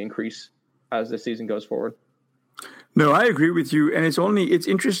role would only increase as the season goes forward. No, I agree with you, and it's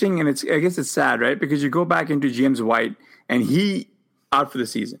interesting, and I guess it's sad, right? Because you go back into James White, and he out for the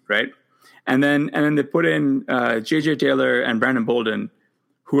season, right? And then they put in JJ Taylor and Brandon Bolden,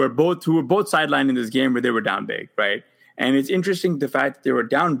 who were both sidelined in this game where they were down big, right? And it's interesting the fact that they were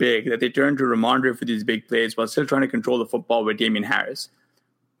down big, that they turned to Ramondre for these big plays while still trying to control the football with Damian Harris.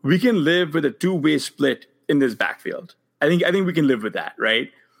 We can live with a two-way split in this backfield. I think we can live with that,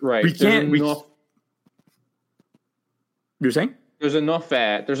 right? Right. We can't. You're saying there's enough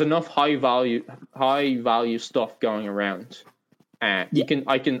high value stuff going around. I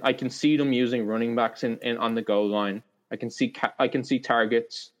can see them using running backs in on the goal line. I can see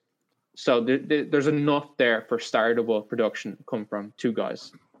targets. So there's enough there for startable production to come from two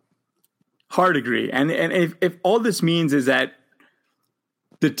guys. Hard agree. And if all this means is that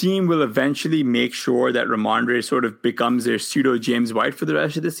the team will eventually make sure that Ramondre sort of becomes their pseudo James White for the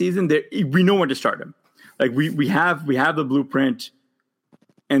rest of the season, we know when to start him. We have the blueprint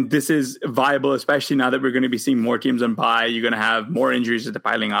And this is viable, especially now that we're going to be seeing more teams on bye. You're going to have more injuries that are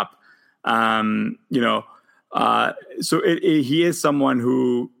piling up. So he is someone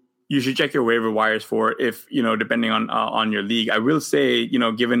who you should check your waiver wires for, if, depending on your league. I will say,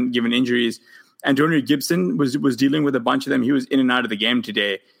 given injuries, Antonio Gibson was dealing with a bunch of them. He was in and out of the game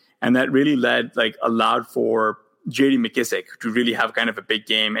today. And that really allowed for J.D. McKissic to really have kind of a big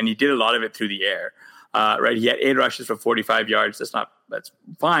game. And he did a lot of it through the air. Right, he had 8 rushes for 45 yards. That's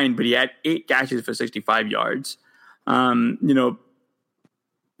fine, but he had 8 catches for 65 yards.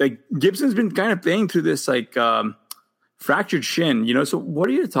 Gibson's been kind of playing through this fractured shin. So what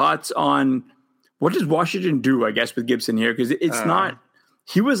are your thoughts on what does Washington do? I guess with Gibson here, because it's not.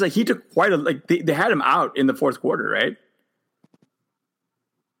 He took quite they had him out in the fourth quarter, right?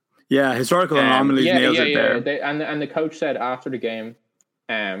 Yeah, historical anomalies nails it there. And the coach said after the game,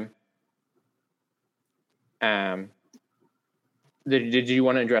 did you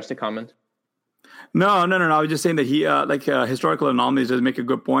want to address the comment? No. I was just saying that he historical anomalies does make a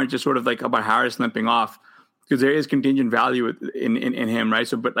good point, just sort of about Harris limping off, because there is contingent value in him, right?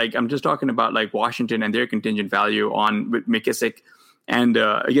 So, but I'm just talking about Washington and their contingent value with McKissic and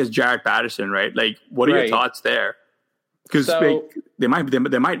I guess Jared Patterson, right? What are your thoughts there? Because they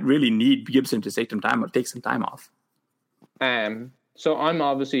might really need Gibson to take some time off. So I'm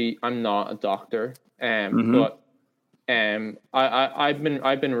not a doctor, but I've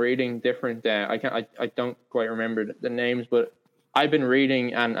been reading different. I don't quite remember the names, but I've been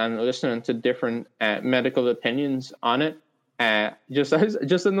reading and listening to different medical opinions on it. Just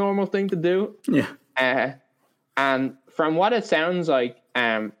a normal thing to do. Yeah. And from what it sounds like,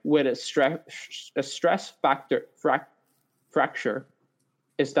 with a stress factor fracture,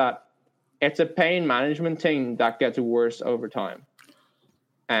 is that it's a pain management thing that gets worse over time.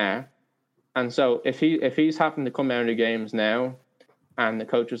 And so if he's having to come out of the games now, and the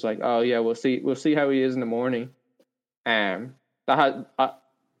coach is like, oh yeah, we'll see how he is in the morning.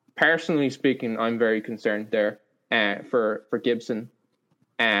 Personally speaking, I'm very concerned there for Gibson.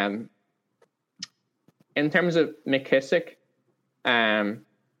 In terms of McKissic,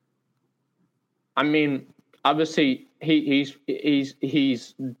 obviously he's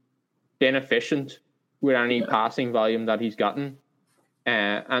been efficient with any passing volume that he's gotten.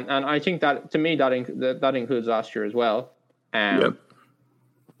 And I think that, to me, that includes last year as well.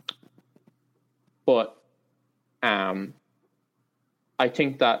 But I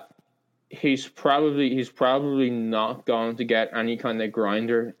think that he's probably not going to get any kind of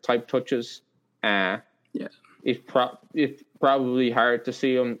grinder type touches. It's probably hard to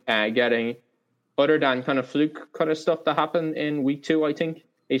see him getting, other than kind of fluke kind of stuff that happened in week 2. I think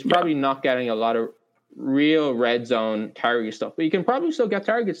he's probably not getting a lot of real red zone target stuff, but you can probably still get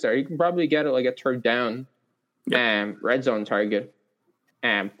targets there. You can probably get it a third down, red zone target.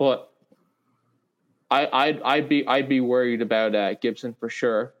 But I'd be worried about Gibson for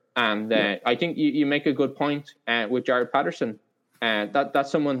sure. And I think you make a good point with Jared Patterson. That's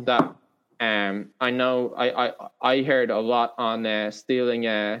someone that I know. I heard a lot on stealing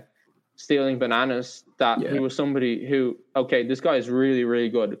bananas, that he was somebody who, okay, this guy is really, really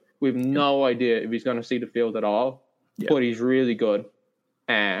good. We have no idea if he's going to see the field at all, but he's really good.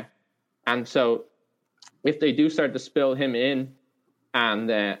 And so if they do start to spill him in, and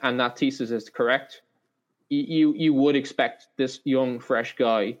that thesis is correct, you would expect this young, fresh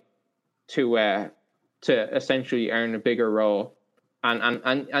guy to essentially earn a bigger role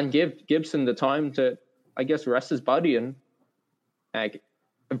and give Gibson the time to, I guess, rest his body and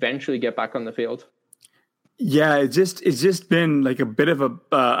eventually get back on the field. Yeah, it's just been a bit of a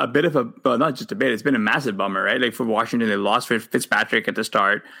not just a bit. It's been a massive bummer, right? For Washington, they lost Fitzpatrick at the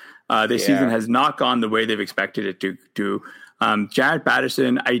start. Their season has not gone the way they've expected it to. Jared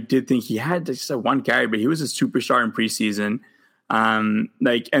Patterson, I did think he had just one carry, but he was a superstar in preseason. And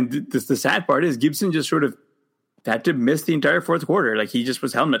the sad part is Gibson just sort of had to miss the entire fourth quarter. He just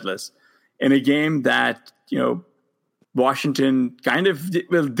was helmetless in a game that, Washington kind of,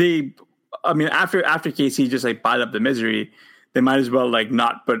 after KC just like piled up the misery, they might as well like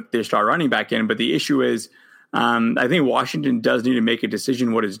not put their star running back in. But the issue is, I think Washington does need to make a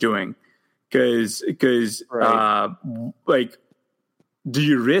decision what it's doing, because like, do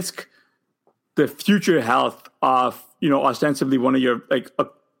you risk the future health of, ostensibly one of your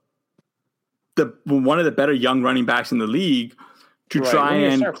one of the better young running backs in the league to try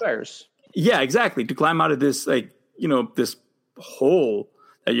and players. Yeah, exactly. To climb out of this, this hole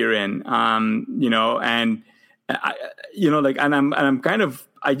that you're in, and I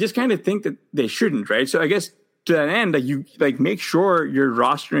just kind of think that they shouldn't, right? So I guess to that end, you make sure you're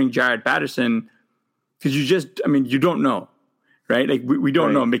rostering Jared Patterson, because you don't know, right? Like we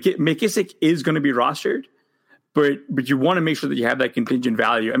don't know. McKissick is going to be rostered, but you want to make sure that you have that contingent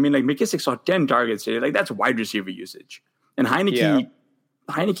value. I mean, like McKissick saw 10 targets today. Like that's wide receiver usage. And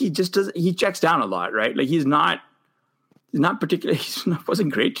Heineke just does, he checks down a lot, right? Like he's not particularly,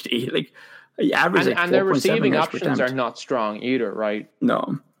 wasn't great today. Like he averaged and their receiving options are not strong either, right?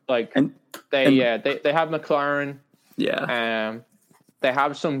 No. Like they have McLaren. Yeah. They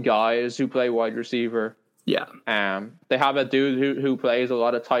have some guys who play wide receiver. Yeah. They have a dude who plays a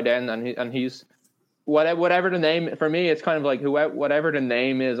lot of tight end, and he's whatever the name, for me, it's kind of like whatever the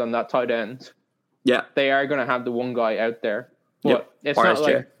name is on that tight end. Yeah. They are going to have the one guy out there. But it's RSJ. Not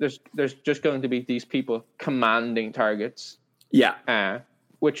like there's just going to be these people commanding targets. Yeah.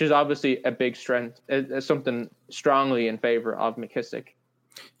 Which is obviously a big strength. It's something strongly in favor of McKissick.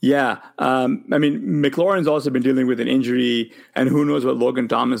 Yeah. I mean, McLaurin's also been dealing with an injury, and who knows what Logan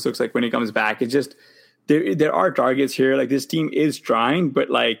Thomas looks like when he comes back. It's just there are targets here. Like this team is trying, but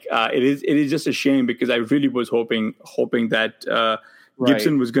like it is just a shame because I really was hoping that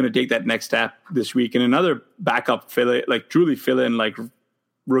Gibson was going to take that next step this week. And another backup truly fill in like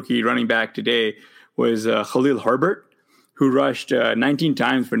rookie running back today was Khalil Herbert, who rushed 19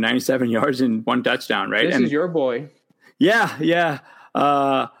 times for 97 yards and 1 touchdown. Right, this is your boy. Yeah.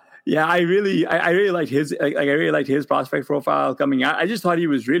 I really liked his I really liked his prospect profile coming out. I just thought he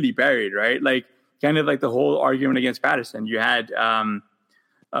was really buried, right? Like kind of like the whole argument against Patterson. You had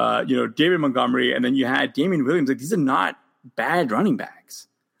David Montgomery, and then you had Damian Williams. Like these are not bad running backs.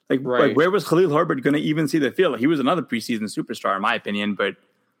 Like where was Khalil Herbert going to even see the field? He was another preseason superstar, in my opinion, but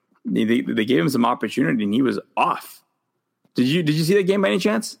they gave him some opportunity, and he was off. Did you see that game by any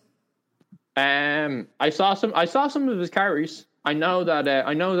chance? I saw some of his carries. I know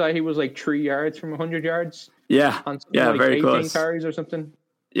that he was like 3 yards from 100 yards. Yeah, on like very 18 close carries or something.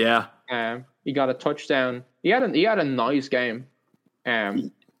 Yeah. He got a touchdown. He had a nice game.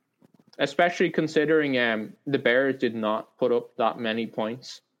 Especially considering the Bears did not put up that many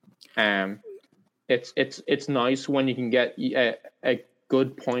points. It's nice when you can get a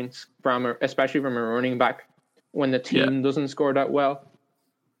good points especially from a running back when the team doesn't score that well.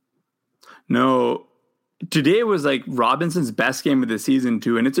 No, today was like Robinson's best game of the season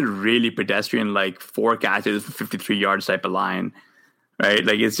too, and it's a really pedestrian like 4 catches for 53 yards type of line, right?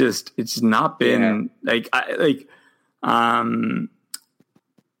 Like it's not been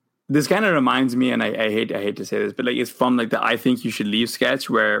this kind of reminds me, and I hate to say this, but like it's from like the I Think You Should Leave sketch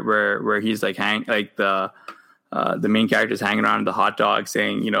where he's like the main character's hanging around the hot dog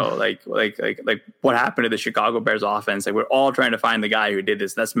saying, like what happened to the Chicago Bears offense? Like we're all trying to find the guy who did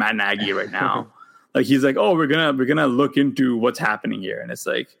this. That's Matt Nagy right now. Like he's like, oh, we're gonna look into what's happening here, and it's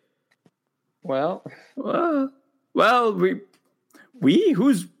like, well, we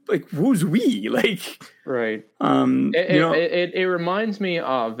who's we like right. It reminds me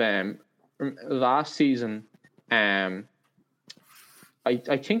of last season. I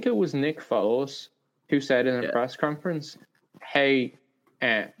think it was Nick Foles who said in a press conference, hey,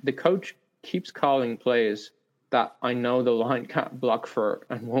 the coach keeps calling plays that I know the line can't block for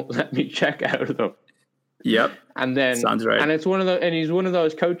and won't let me check out of them. Yep. And then sounds right. And he's one of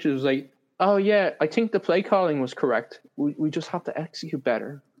those coaches like, oh yeah, I think the play calling was correct. We just have to execute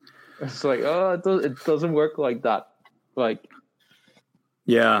better. It's like, oh, it doesn't work like that. Like,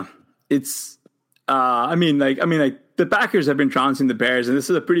 yeah, it's. I mean, the Packers have been trouncing the Bears, and this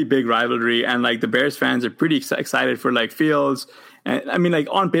is a pretty big rivalry. And like the Bears fans are pretty excited for like Fields. And I mean, like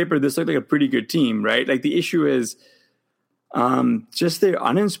on paper, this looked like a pretty good team, right? Like the issue is, just their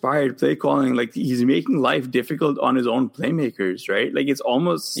uninspired play calling. Like he's making life difficult on his own playmakers, right? Like it's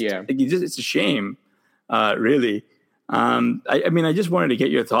almost, like it's a shame, really. I mean, I just wanted to get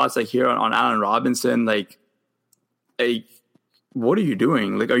your thoughts like here on Allen Robinson. Like, what are you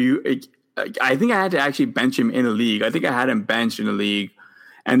doing? Like, are you? I think I had to actually bench him in a league. I think I had him benched in a league,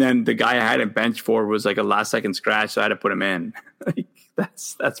 and then the guy I had him benched for was like a last second scratch, so I had to put him in. Like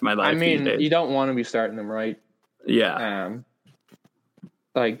that's my life. I mean, you don't want to be starting them, right? Yeah.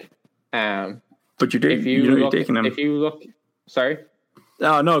 But you're taking him. If you look, sorry.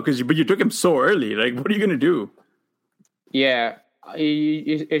 Oh no, but you took him so early. Like, what are you gonna do? Yeah,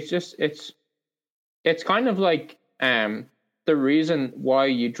 it's kind of like the reason why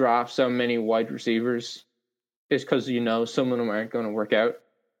you draft so many wide receivers is because some of them aren't going to work out,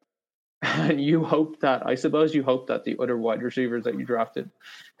 and I suppose you hope that the other wide receivers that you drafted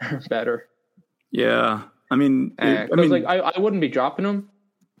are better. Yeah, I mean, I wouldn't be dropping him,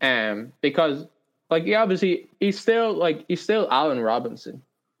 because obviously he's still Allen Robinson.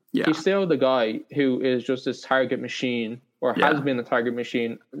 Yeah. He's still the guy who is just this target machine, or has been a target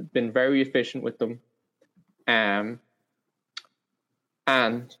machine, been very efficient with them.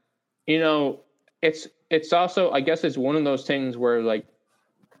 And, it's also, I guess it's one of those things where like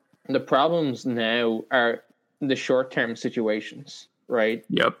the problems now are the short-term situations, right?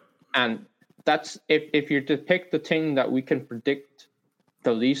 Yep. And that's, if you're to pick the thing that we can predict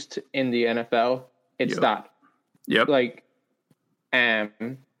the least in the NFL, it's that. Yep. Like,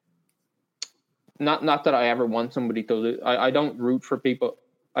 not that I ever want somebody to lose. I don't root for people.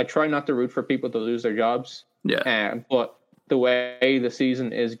 I try not to root for people to lose their jobs. Yeah. But the way the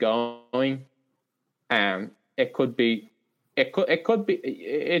season is going, it could be.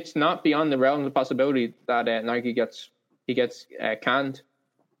 It's not beyond the realm of possibility that Nike gets canned,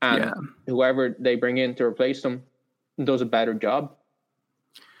 and whoever they bring in to replace them does a better job.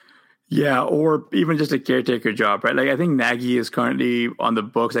 Yeah, or even just a caretaker job, right? Like I think Nagy is currently on the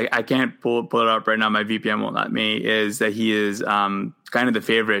books. Like I can't pull it up right now. My VPN won't let me. Is that he is kind of the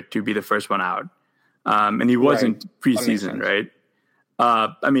favorite to be the first one out, and he wasn't preseason, right?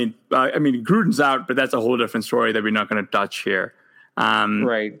 I mean, Gruden's out, but that's a whole different story that we're not going to touch here.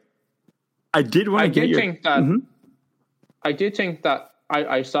 Right. I did want to get your. Think that, I did think that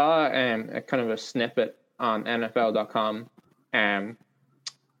I saw a kind of a snippet on NFL.com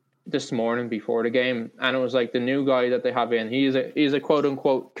this morning before the game, and it was like the new guy that they have in. He's a quote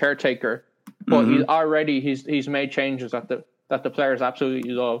unquote caretaker, but he's made changes that the players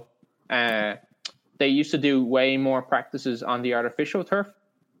absolutely love. They used to do way more practices on the artificial turf,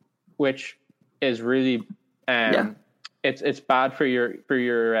 which is really it's bad for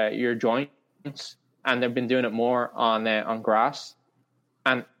your joints, and they've been doing it more on grass,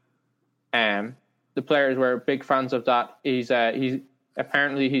 and the players were big fans of that. He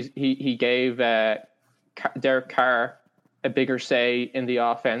gave Derek Carr a bigger say in the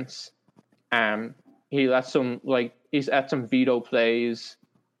offense. He let he's at some veto plays.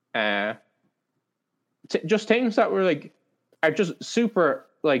 Just things that were like are just super,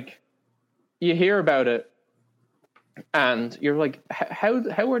 like you hear about it and you're like,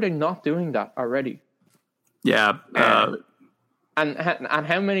 how are they not doing that already? Yeah. And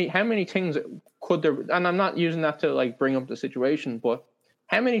how many things could there? And I'm not using that to like bring up the situation, but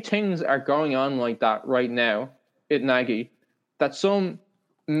how many things are going on like that right now at Nagy that some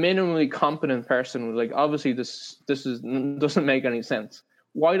minimally competent person was like, obviously this doesn't make any sense.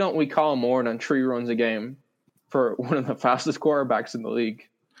 Why don't we call more than 3 runs a game for one of the fastest quarterbacks in the league?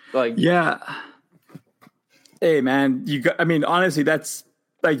 Like, yeah. Hey man, honestly, that's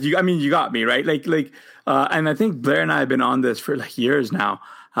like you got me, right? And I think Blair and I have been on this for like years now.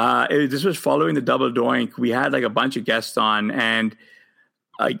 This was following the double doink. We had like a bunch of guests on, and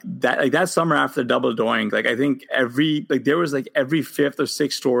that summer after the double doink, like I think every 5th or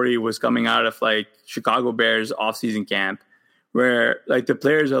 6th story was coming out of like Chicago Bears offseason camp, where like the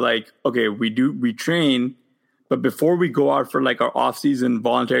players are like, okay, we train, but before we go out for like our off-season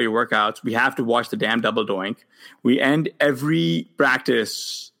voluntary workouts, we have to watch the damn double doink. We end every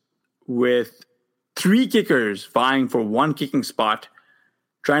practice with 3 kickers vying for 1 kicking spot,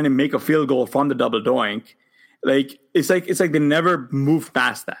 trying to make a field goal from the double doink. Like it's like they never moved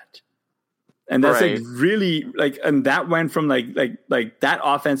past that. And that's like really like, and that went from like that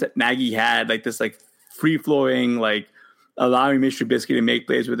offense that Nagy had, like this like free flowing, like allowing Mr. Trubisky to make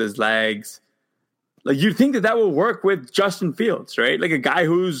plays with his legs. Like you'd think that will work with Justin Fields, right? Like a guy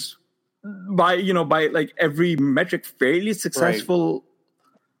who's by like every metric fairly successful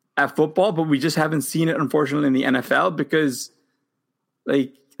at football, but we just haven't seen it unfortunately in the NFL because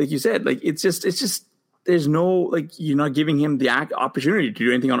like you said, like it's just there's no, like you're not giving him the opportunity to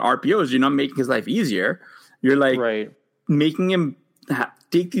do anything on RPOs. You're not making his life easier. You're like making him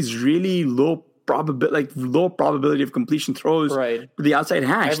take these really low probability of completion throws to the outside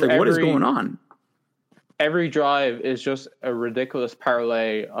hash. What is going on? Every drive is just a ridiculous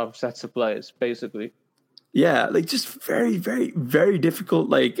parlay of sets of plays, basically. Yeah, like just very, very, very difficult.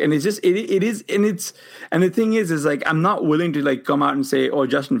 Like, and it's just it is, and the thing is like I'm not willing to like come out and say, oh,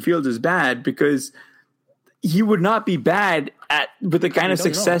 Justin Fields is bad, because he would not be bad with the kind of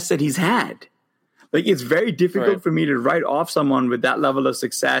success that he's had. Like it's very difficult for me to write off someone with that level of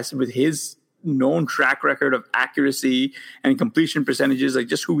success, with his known track record of accuracy and completion percentages, like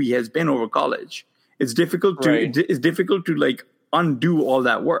just who he has been over college. It's difficult to like undo all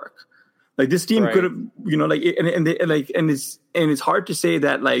that work. Like this team could have, and it's hard to say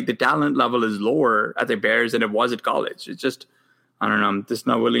that like the talent level is lower at the Bears than it was at college. It's just, I don't know. I'm just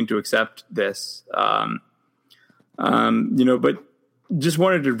not willing to accept this. But just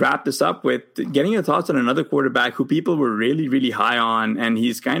wanted to wrap this up with getting your thoughts on another quarterback who people were really, really high on, and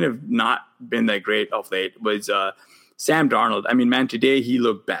he's kind of not been that great of late, was Sam Darnold. I mean, man, today he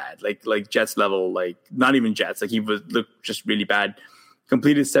looked bad, like Jets level, like not even Jets. Like he looked just really bad.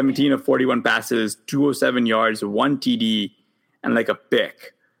 completed 17 of 41 passes, 207 yards, 1 TD, and like a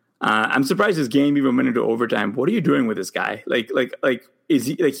pick. I'm surprised this game even went into overtime. What are you doing with this guy? Like is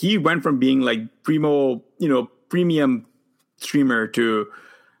he like he went from being like premium streamer to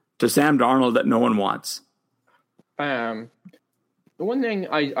Sam Darnold that no one wants. The one thing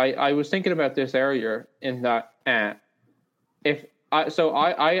I was thinking about this earlier in that I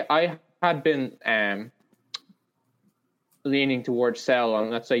had been leaning towards sell on,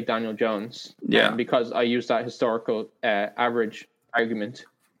 let's say, Daniel Jones, because I used that historical average argument,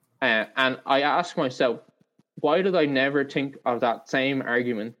 and I asked myself, why did I never think of that same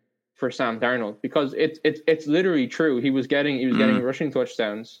argument for Sam Darnold? Because it's literally true. He was getting rushing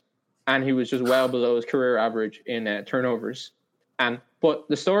touchdowns, and he was just well below his career average in turnovers. But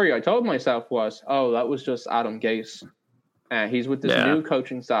the story I told myself was, oh, that was just Adam Gase. He's with this new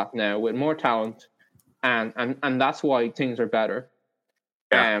coaching staff now with more talent, and that's why things are better.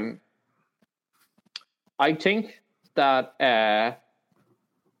 Yeah. I think that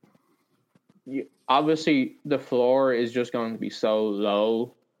obviously the floor is just going to be so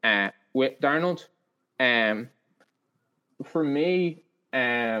low with Darnold. For me,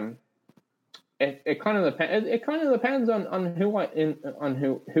 it kind of depends. It kind of depends on who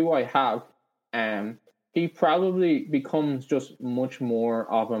I have. He probably becomes just much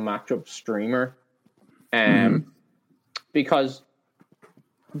more of a matchup streamer, because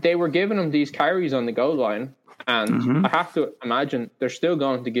they were giving him these carries on the goal line, and I have to imagine they're still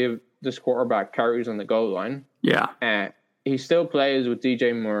going to give this quarterback carries on the goal line. Yeah, he still plays with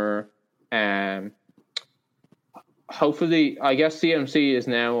DJ Moore. Hopefully, I guess CMC is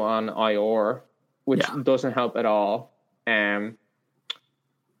now on IR, which doesn't help at all.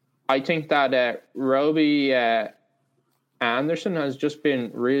 I think that Roby Anderson has just been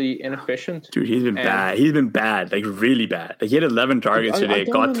really inefficient. Dude, he's been bad. He's been bad, like really bad. Like he had 11 targets today,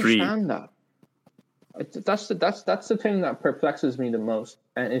 got 3. That. That's the thing that perplexes me the most,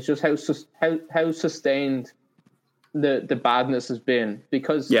 and it's just how sustained the badness has been.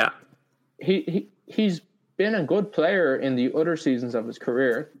 Because he's been a good player in the other seasons of his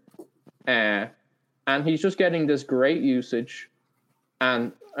career, and he's just getting this great usage.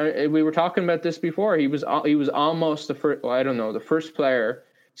 And we were talking about this before. He was almost the first. Well, I don't know, the first player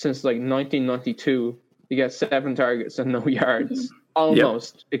since like 1992 to get 7 targets and no yards,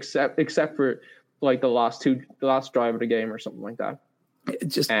 almost, except for like the last drive of the game or something like that. It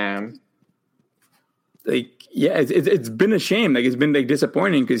just it's been a shame. Like it's been like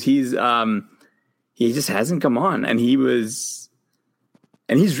disappointing because he just hasn't come on, and we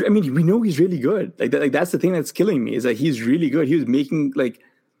know he's really good. Like that's the thing that's killing me is that he's really good. He was making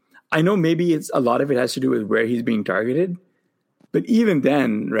I know maybe it's a lot of it has to do with where he's being targeted, but even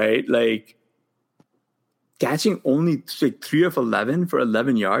then, right? Like catching only like 3 of 11 for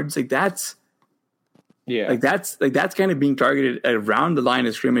 11 yards, like that's kind of being targeted around the line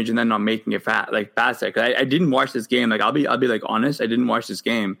of scrimmage and then not making it pass. I didn't watch this game. Like I'll be like honest, I didn't watch this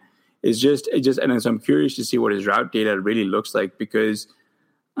game. It just, and so I'm curious to see what his route data really looks like because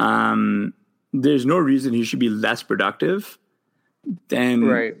there's no reason he should be less productive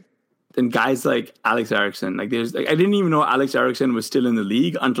than guys like Alex Erickson. Like I didn't even know Alex Erickson was still in the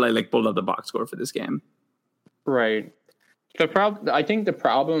league until I pulled up the box score for this game. Right. I think the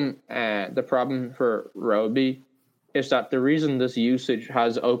problem for Roby is that the reason this usage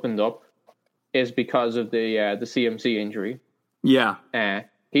has opened up is because of the CMC injury. Yeah.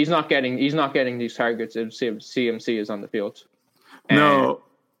 He's not getting these targets if CMC is on the field. No.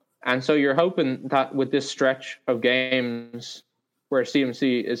 And so you're hoping that with this stretch of games where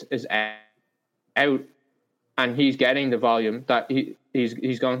CMC is out and he's getting the volume that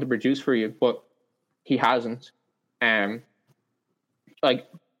he's going to produce for you, but he hasn't. It's like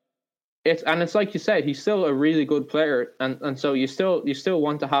you said, he's still a really good player, and so you still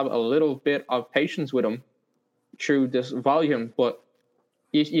want to have a little bit of patience with him through this volume, but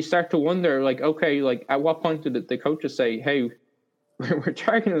you start to wonder, okay, at what point did the coaches say, hey, we're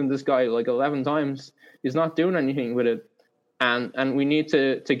targeting this guy 11 times, he's not doing anything with it, and we need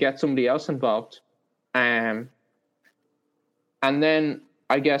to get somebody else involved, and then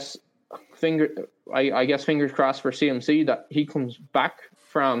I guess fingers crossed for CMC that he comes back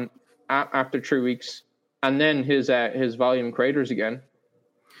from after 3 weeks, and then his volume craters again.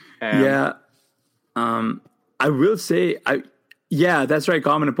 I will say, that's right.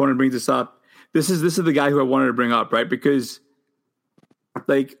 Common opponent brings this up. This is the guy who I wanted to bring up, right? Because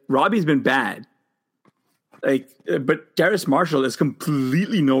Robbie's been bad, but Terrace Marshall is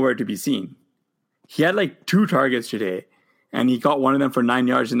completely nowhere to be seen. He had 2 targets today, and he caught one of them for 9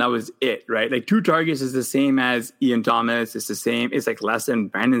 yards, and that was it, right? Like 2 targets is the same as Ian Thomas. It's the same. It's like less than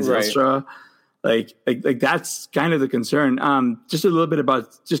Brandon Zylstra. Like that's kind of the concern. Just a little bit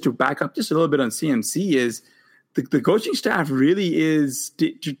about, just to back up just a little bit on CMC is the coaching staff really is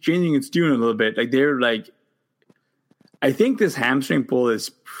changing its tune a little bit. Like they're like, I think this hamstring pull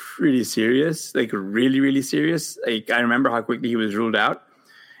is pretty serious, like really, really serious. Like I remember how quickly he was ruled out.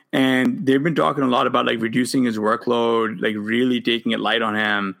 And they've been talking a lot about like reducing his workload, like really taking it light on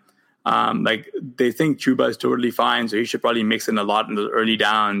him. Like they think Chuba is totally fine, so he should probably mix in a lot in the early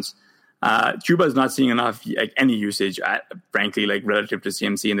downs. Chuba is not seeing enough, like any usage, frankly, like relative to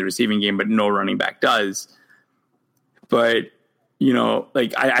CMC in the receiving game, but no running back does. But you know,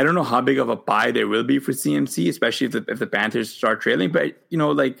 like I don't know how big of a pie there will be for CMC, especially if the Panthers start trailing. But you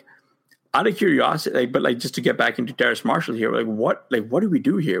know, like out of curiosity, like just to get back into Terrace Marshall here, what do we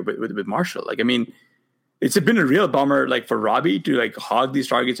do here with Marshall? Like, I mean, it's been a real bummer, like for Robbie to like hog these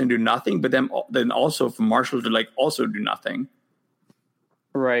targets and do nothing, but then also for Marshall to like also do nothing.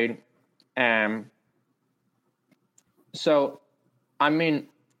 Right. So, I mean,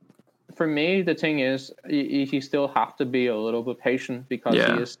 for me, the thing is, you still have to be a little bit patient because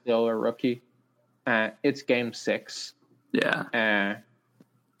he is still a rookie. It's game 6. Yeah.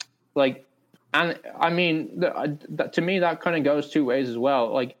 Like, and I mean, to me, that kind of goes 2 ways as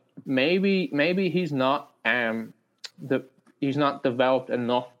well. Like, maybe he's not he's not developed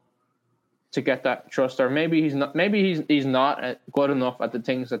enough to get that trust, or maybe he's not good enough at the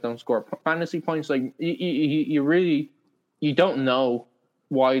things that don't score fantasy points. Like, you don't know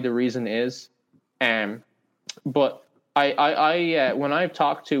why the reason is. But I when I've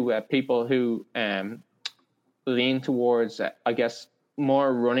talked to people who lean towards, I guess,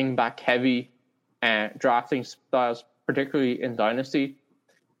 more running back heavy drafting styles, particularly in Dynasty,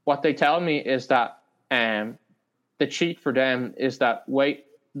 what they tell me is that the cheat for them is that we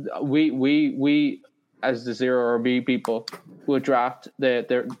as the 0 RB people will draft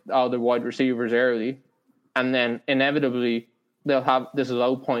all the wide receivers early, and then inevitably they'll have this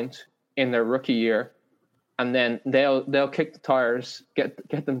low point in their rookie year, and then they'll kick the tires,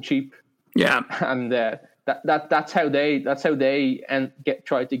 get them cheap. Yeah, and that's how they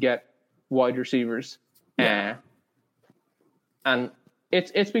try to get wide receivers. Yeah. And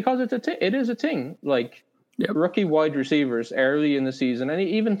it's because it is a thing. Like, rookie wide receivers early in the season and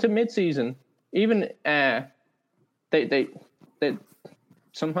even to mid-season, even they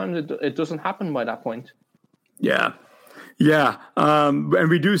sometimes it doesn't happen by that point. Yeah. And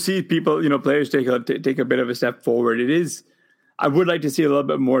we do see people, players take a bit of a step forward. I would like to see a little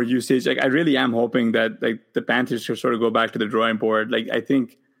bit more usage. Like, I really am hoping that like the Panthers should sort of go back to the drawing board. Like, I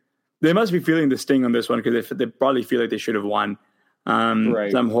think they must be feeling the sting on this one because they probably feel like they should have won.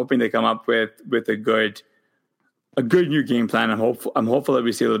 Right. So I'm hoping they come up with a good new game plan. I'm hopeful that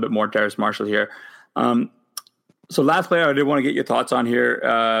we see a little bit more Terrace Marshall here. So last player I did want to get your thoughts on here.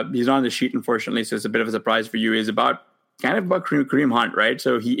 He's not on the sheet, unfortunately, so it's a bit of a surprise for you. Is about Kareem Hunt, right?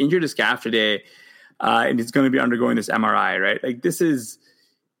 So he injured his calf today, and he's going to be undergoing this MRI, right? Like, this is,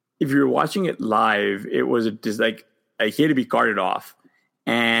 if you're watching it live, it was just like he had to be carted off,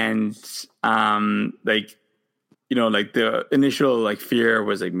 and like the initial like fear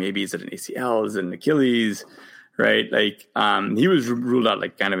was like maybe is it an ACL, is it an Achilles, right? Like he was ruled out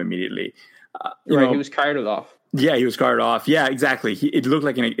like kind of immediately. He was carted off. Yeah, he was carted off. Yeah, exactly. It just looked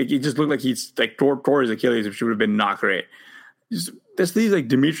like he's like tore his Achilles, which would have been not great. There's these like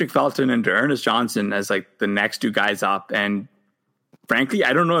Demetric Felton and Ernest Johnson as like the next 2 guys up, and frankly,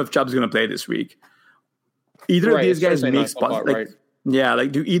 I don't know if Chubb's going to play this week. Either of these guys make spots. Like, yeah,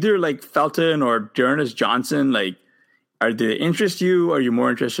 like do either like Felton or Ernest Johnson, like, do they interest you? Are you more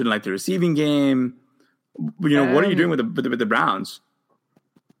interested in like the receiving game? What are you doing with the Browns?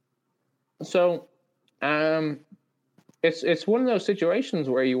 So, it's one of those situations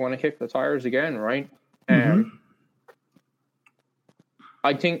where you want to kick the tires again, right?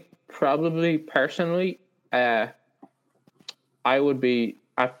 I think probably personally, I would be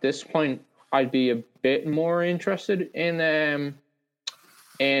at this point. I'd be a bit more interested in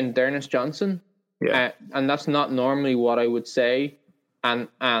Ernest Johnson, and that's not normally what I would say, and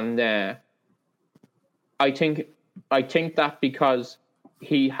I think that because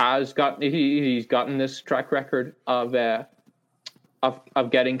he's gotten this track record of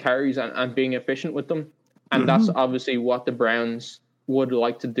getting carries and being efficient with them, and that's obviously what the Browns would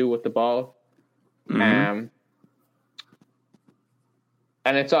like to do with the ball. And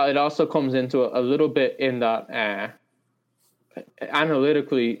it also comes into a little bit in that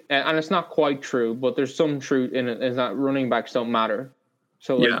analytically, and it's not quite true, but there's some truth in it, is that running backs don't matter.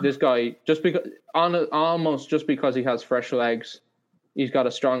 So like this guy, just because almost just because he has fresh legs, he's got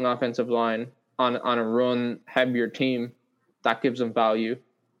a strong offensive line on a run heavier team, that gives him value.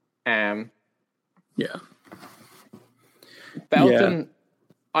 Felton,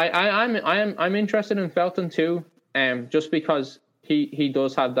 I'm interested in Felton too, just because he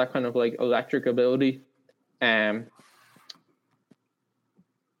does have that kind of like electric ability.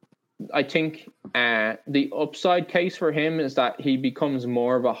 I think the upside case for him is that he becomes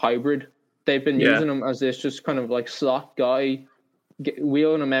more of a hybrid. They've been using him as this just kind of like slot guy,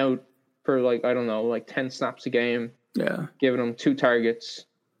 wheeling him out for like, I don't know, like 10 snaps a game. Yeah. Giving him 2 targets.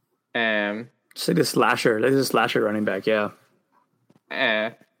 Just like a slasher. Like a slasher running back, yeah.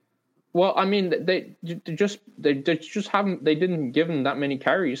 Well, I mean, they just haven't, they didn't give him that many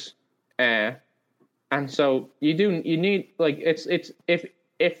carries. And so you need, like, it's if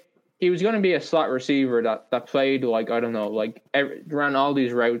he was going to be a slot receiver that played like, I don't know, like ran all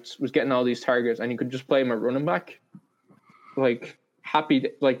these routes, was getting all these targets, and you could just play him at running back, like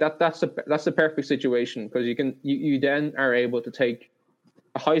like that's the perfect situation, because you then are able to take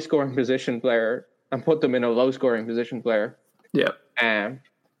a high scoring position player and put them in a low scoring position player. Yeah.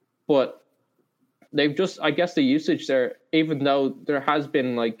 But they've just, I guess the usage there, even though there has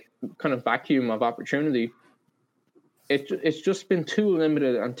been like kind of vacuum of opportunity, it's just been too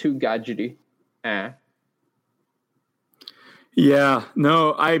limited and too gadgety. Yeah,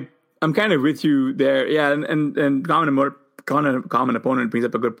 no, I'm kind of with you there. Yeah, and common opponent brings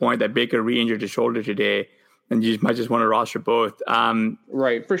up a good point that Baker re-injured his shoulder today, and you might just want to roster both.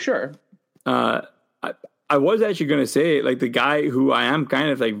 Right, for sure. I was actually going to say, like, the guy who I am kind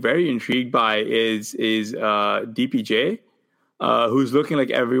of like very intrigued by is DPJ. Who's looking like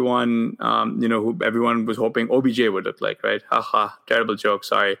everyone, who everyone was hoping OBJ would look like, right? Haha, terrible joke,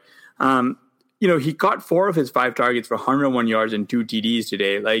 sorry. He caught 4 of his 5 targets for 101 yards and 2 TDs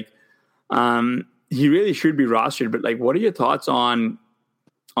today. Like, he really should be rostered, but like, what are your thoughts on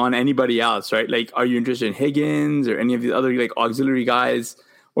anybody else, right? Like, are you interested in Higgins or any of the other like auxiliary guys?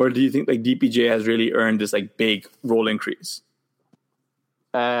 Or do you think like DPJ has really earned this like big role increase?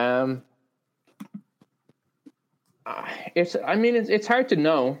 It's hard to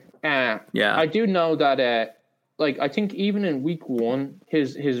know. I do know that I think even in week 1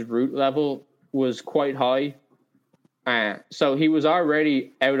 his root level was quite high. So he was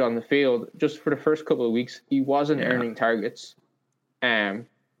already out on the field just for the first couple of weeks. He wasn't earning targets. And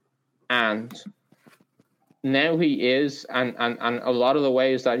now he is, and a lot of the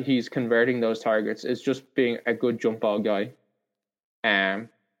ways that he's converting those targets is just being a good jump ball guy.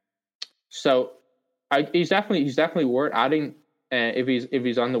 So he's definitely worth adding if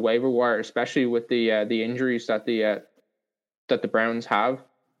he's on the waiver wire, especially with the injuries that the Browns have.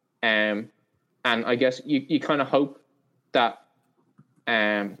 And I guess you kind of hope that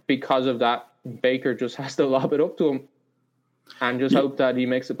because of that, Baker just has to lob it up to him and just hope that he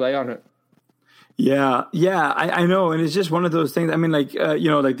makes a play on it. Yeah, I know, and it's just one of those things. I mean, like, I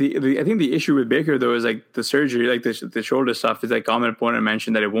think the issue with Baker though is like the surgery, like the shoulder stuff. Is like common opponent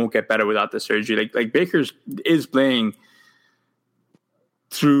mentioned that it won't get better without the surgery. Like Baker's is playing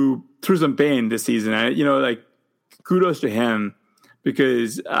through some pain this season, and like kudos to him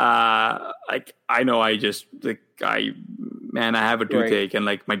because like I know I have a toothache and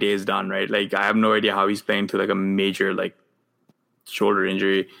like my day is done, right? Like I have no idea how he's playing through like a major like shoulder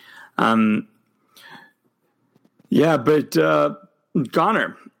injury. Yeah, but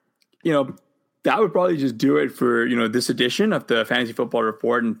Conor, that would probably just do it for this edition of the Fantasy Football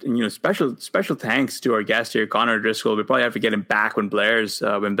Report, and special thanks to our guest here, Conor Driscoll. We probably have to get him back when Blair's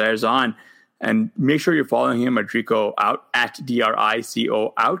on, and make sure you're following him at Drico out at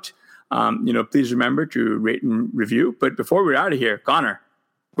DRICO out. Please remember to rate and review. But before we're out of here, Conor,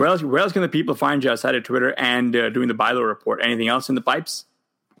 where else can the people find you outside of Twitter and doing the Bilo Report? Anything else in the pipes?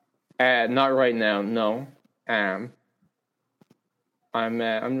 Not right now, no. I'm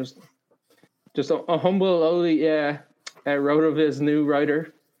just a humble, lowly, RotoViz new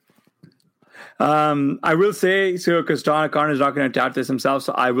writer. I will say, so because Connor's not going to tout this himself,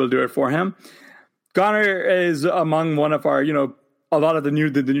 so I will do it for him. Conor is among one of our, a lot of the new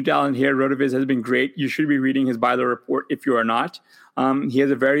talent here. RotoViz has been great. You should be reading his Bilo Report if you are not. He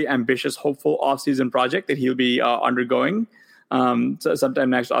has a very ambitious, hopeful offseason project that he'll be undergoing sometime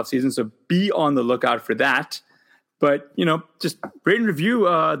next offseason. So be on the lookout for that. But, just rate and review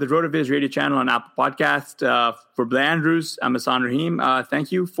the RotoViz radio channel on Apple Podcast. For Blair Andrews, I'm Hassan Rahim.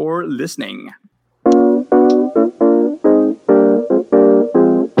 Thank you for listening.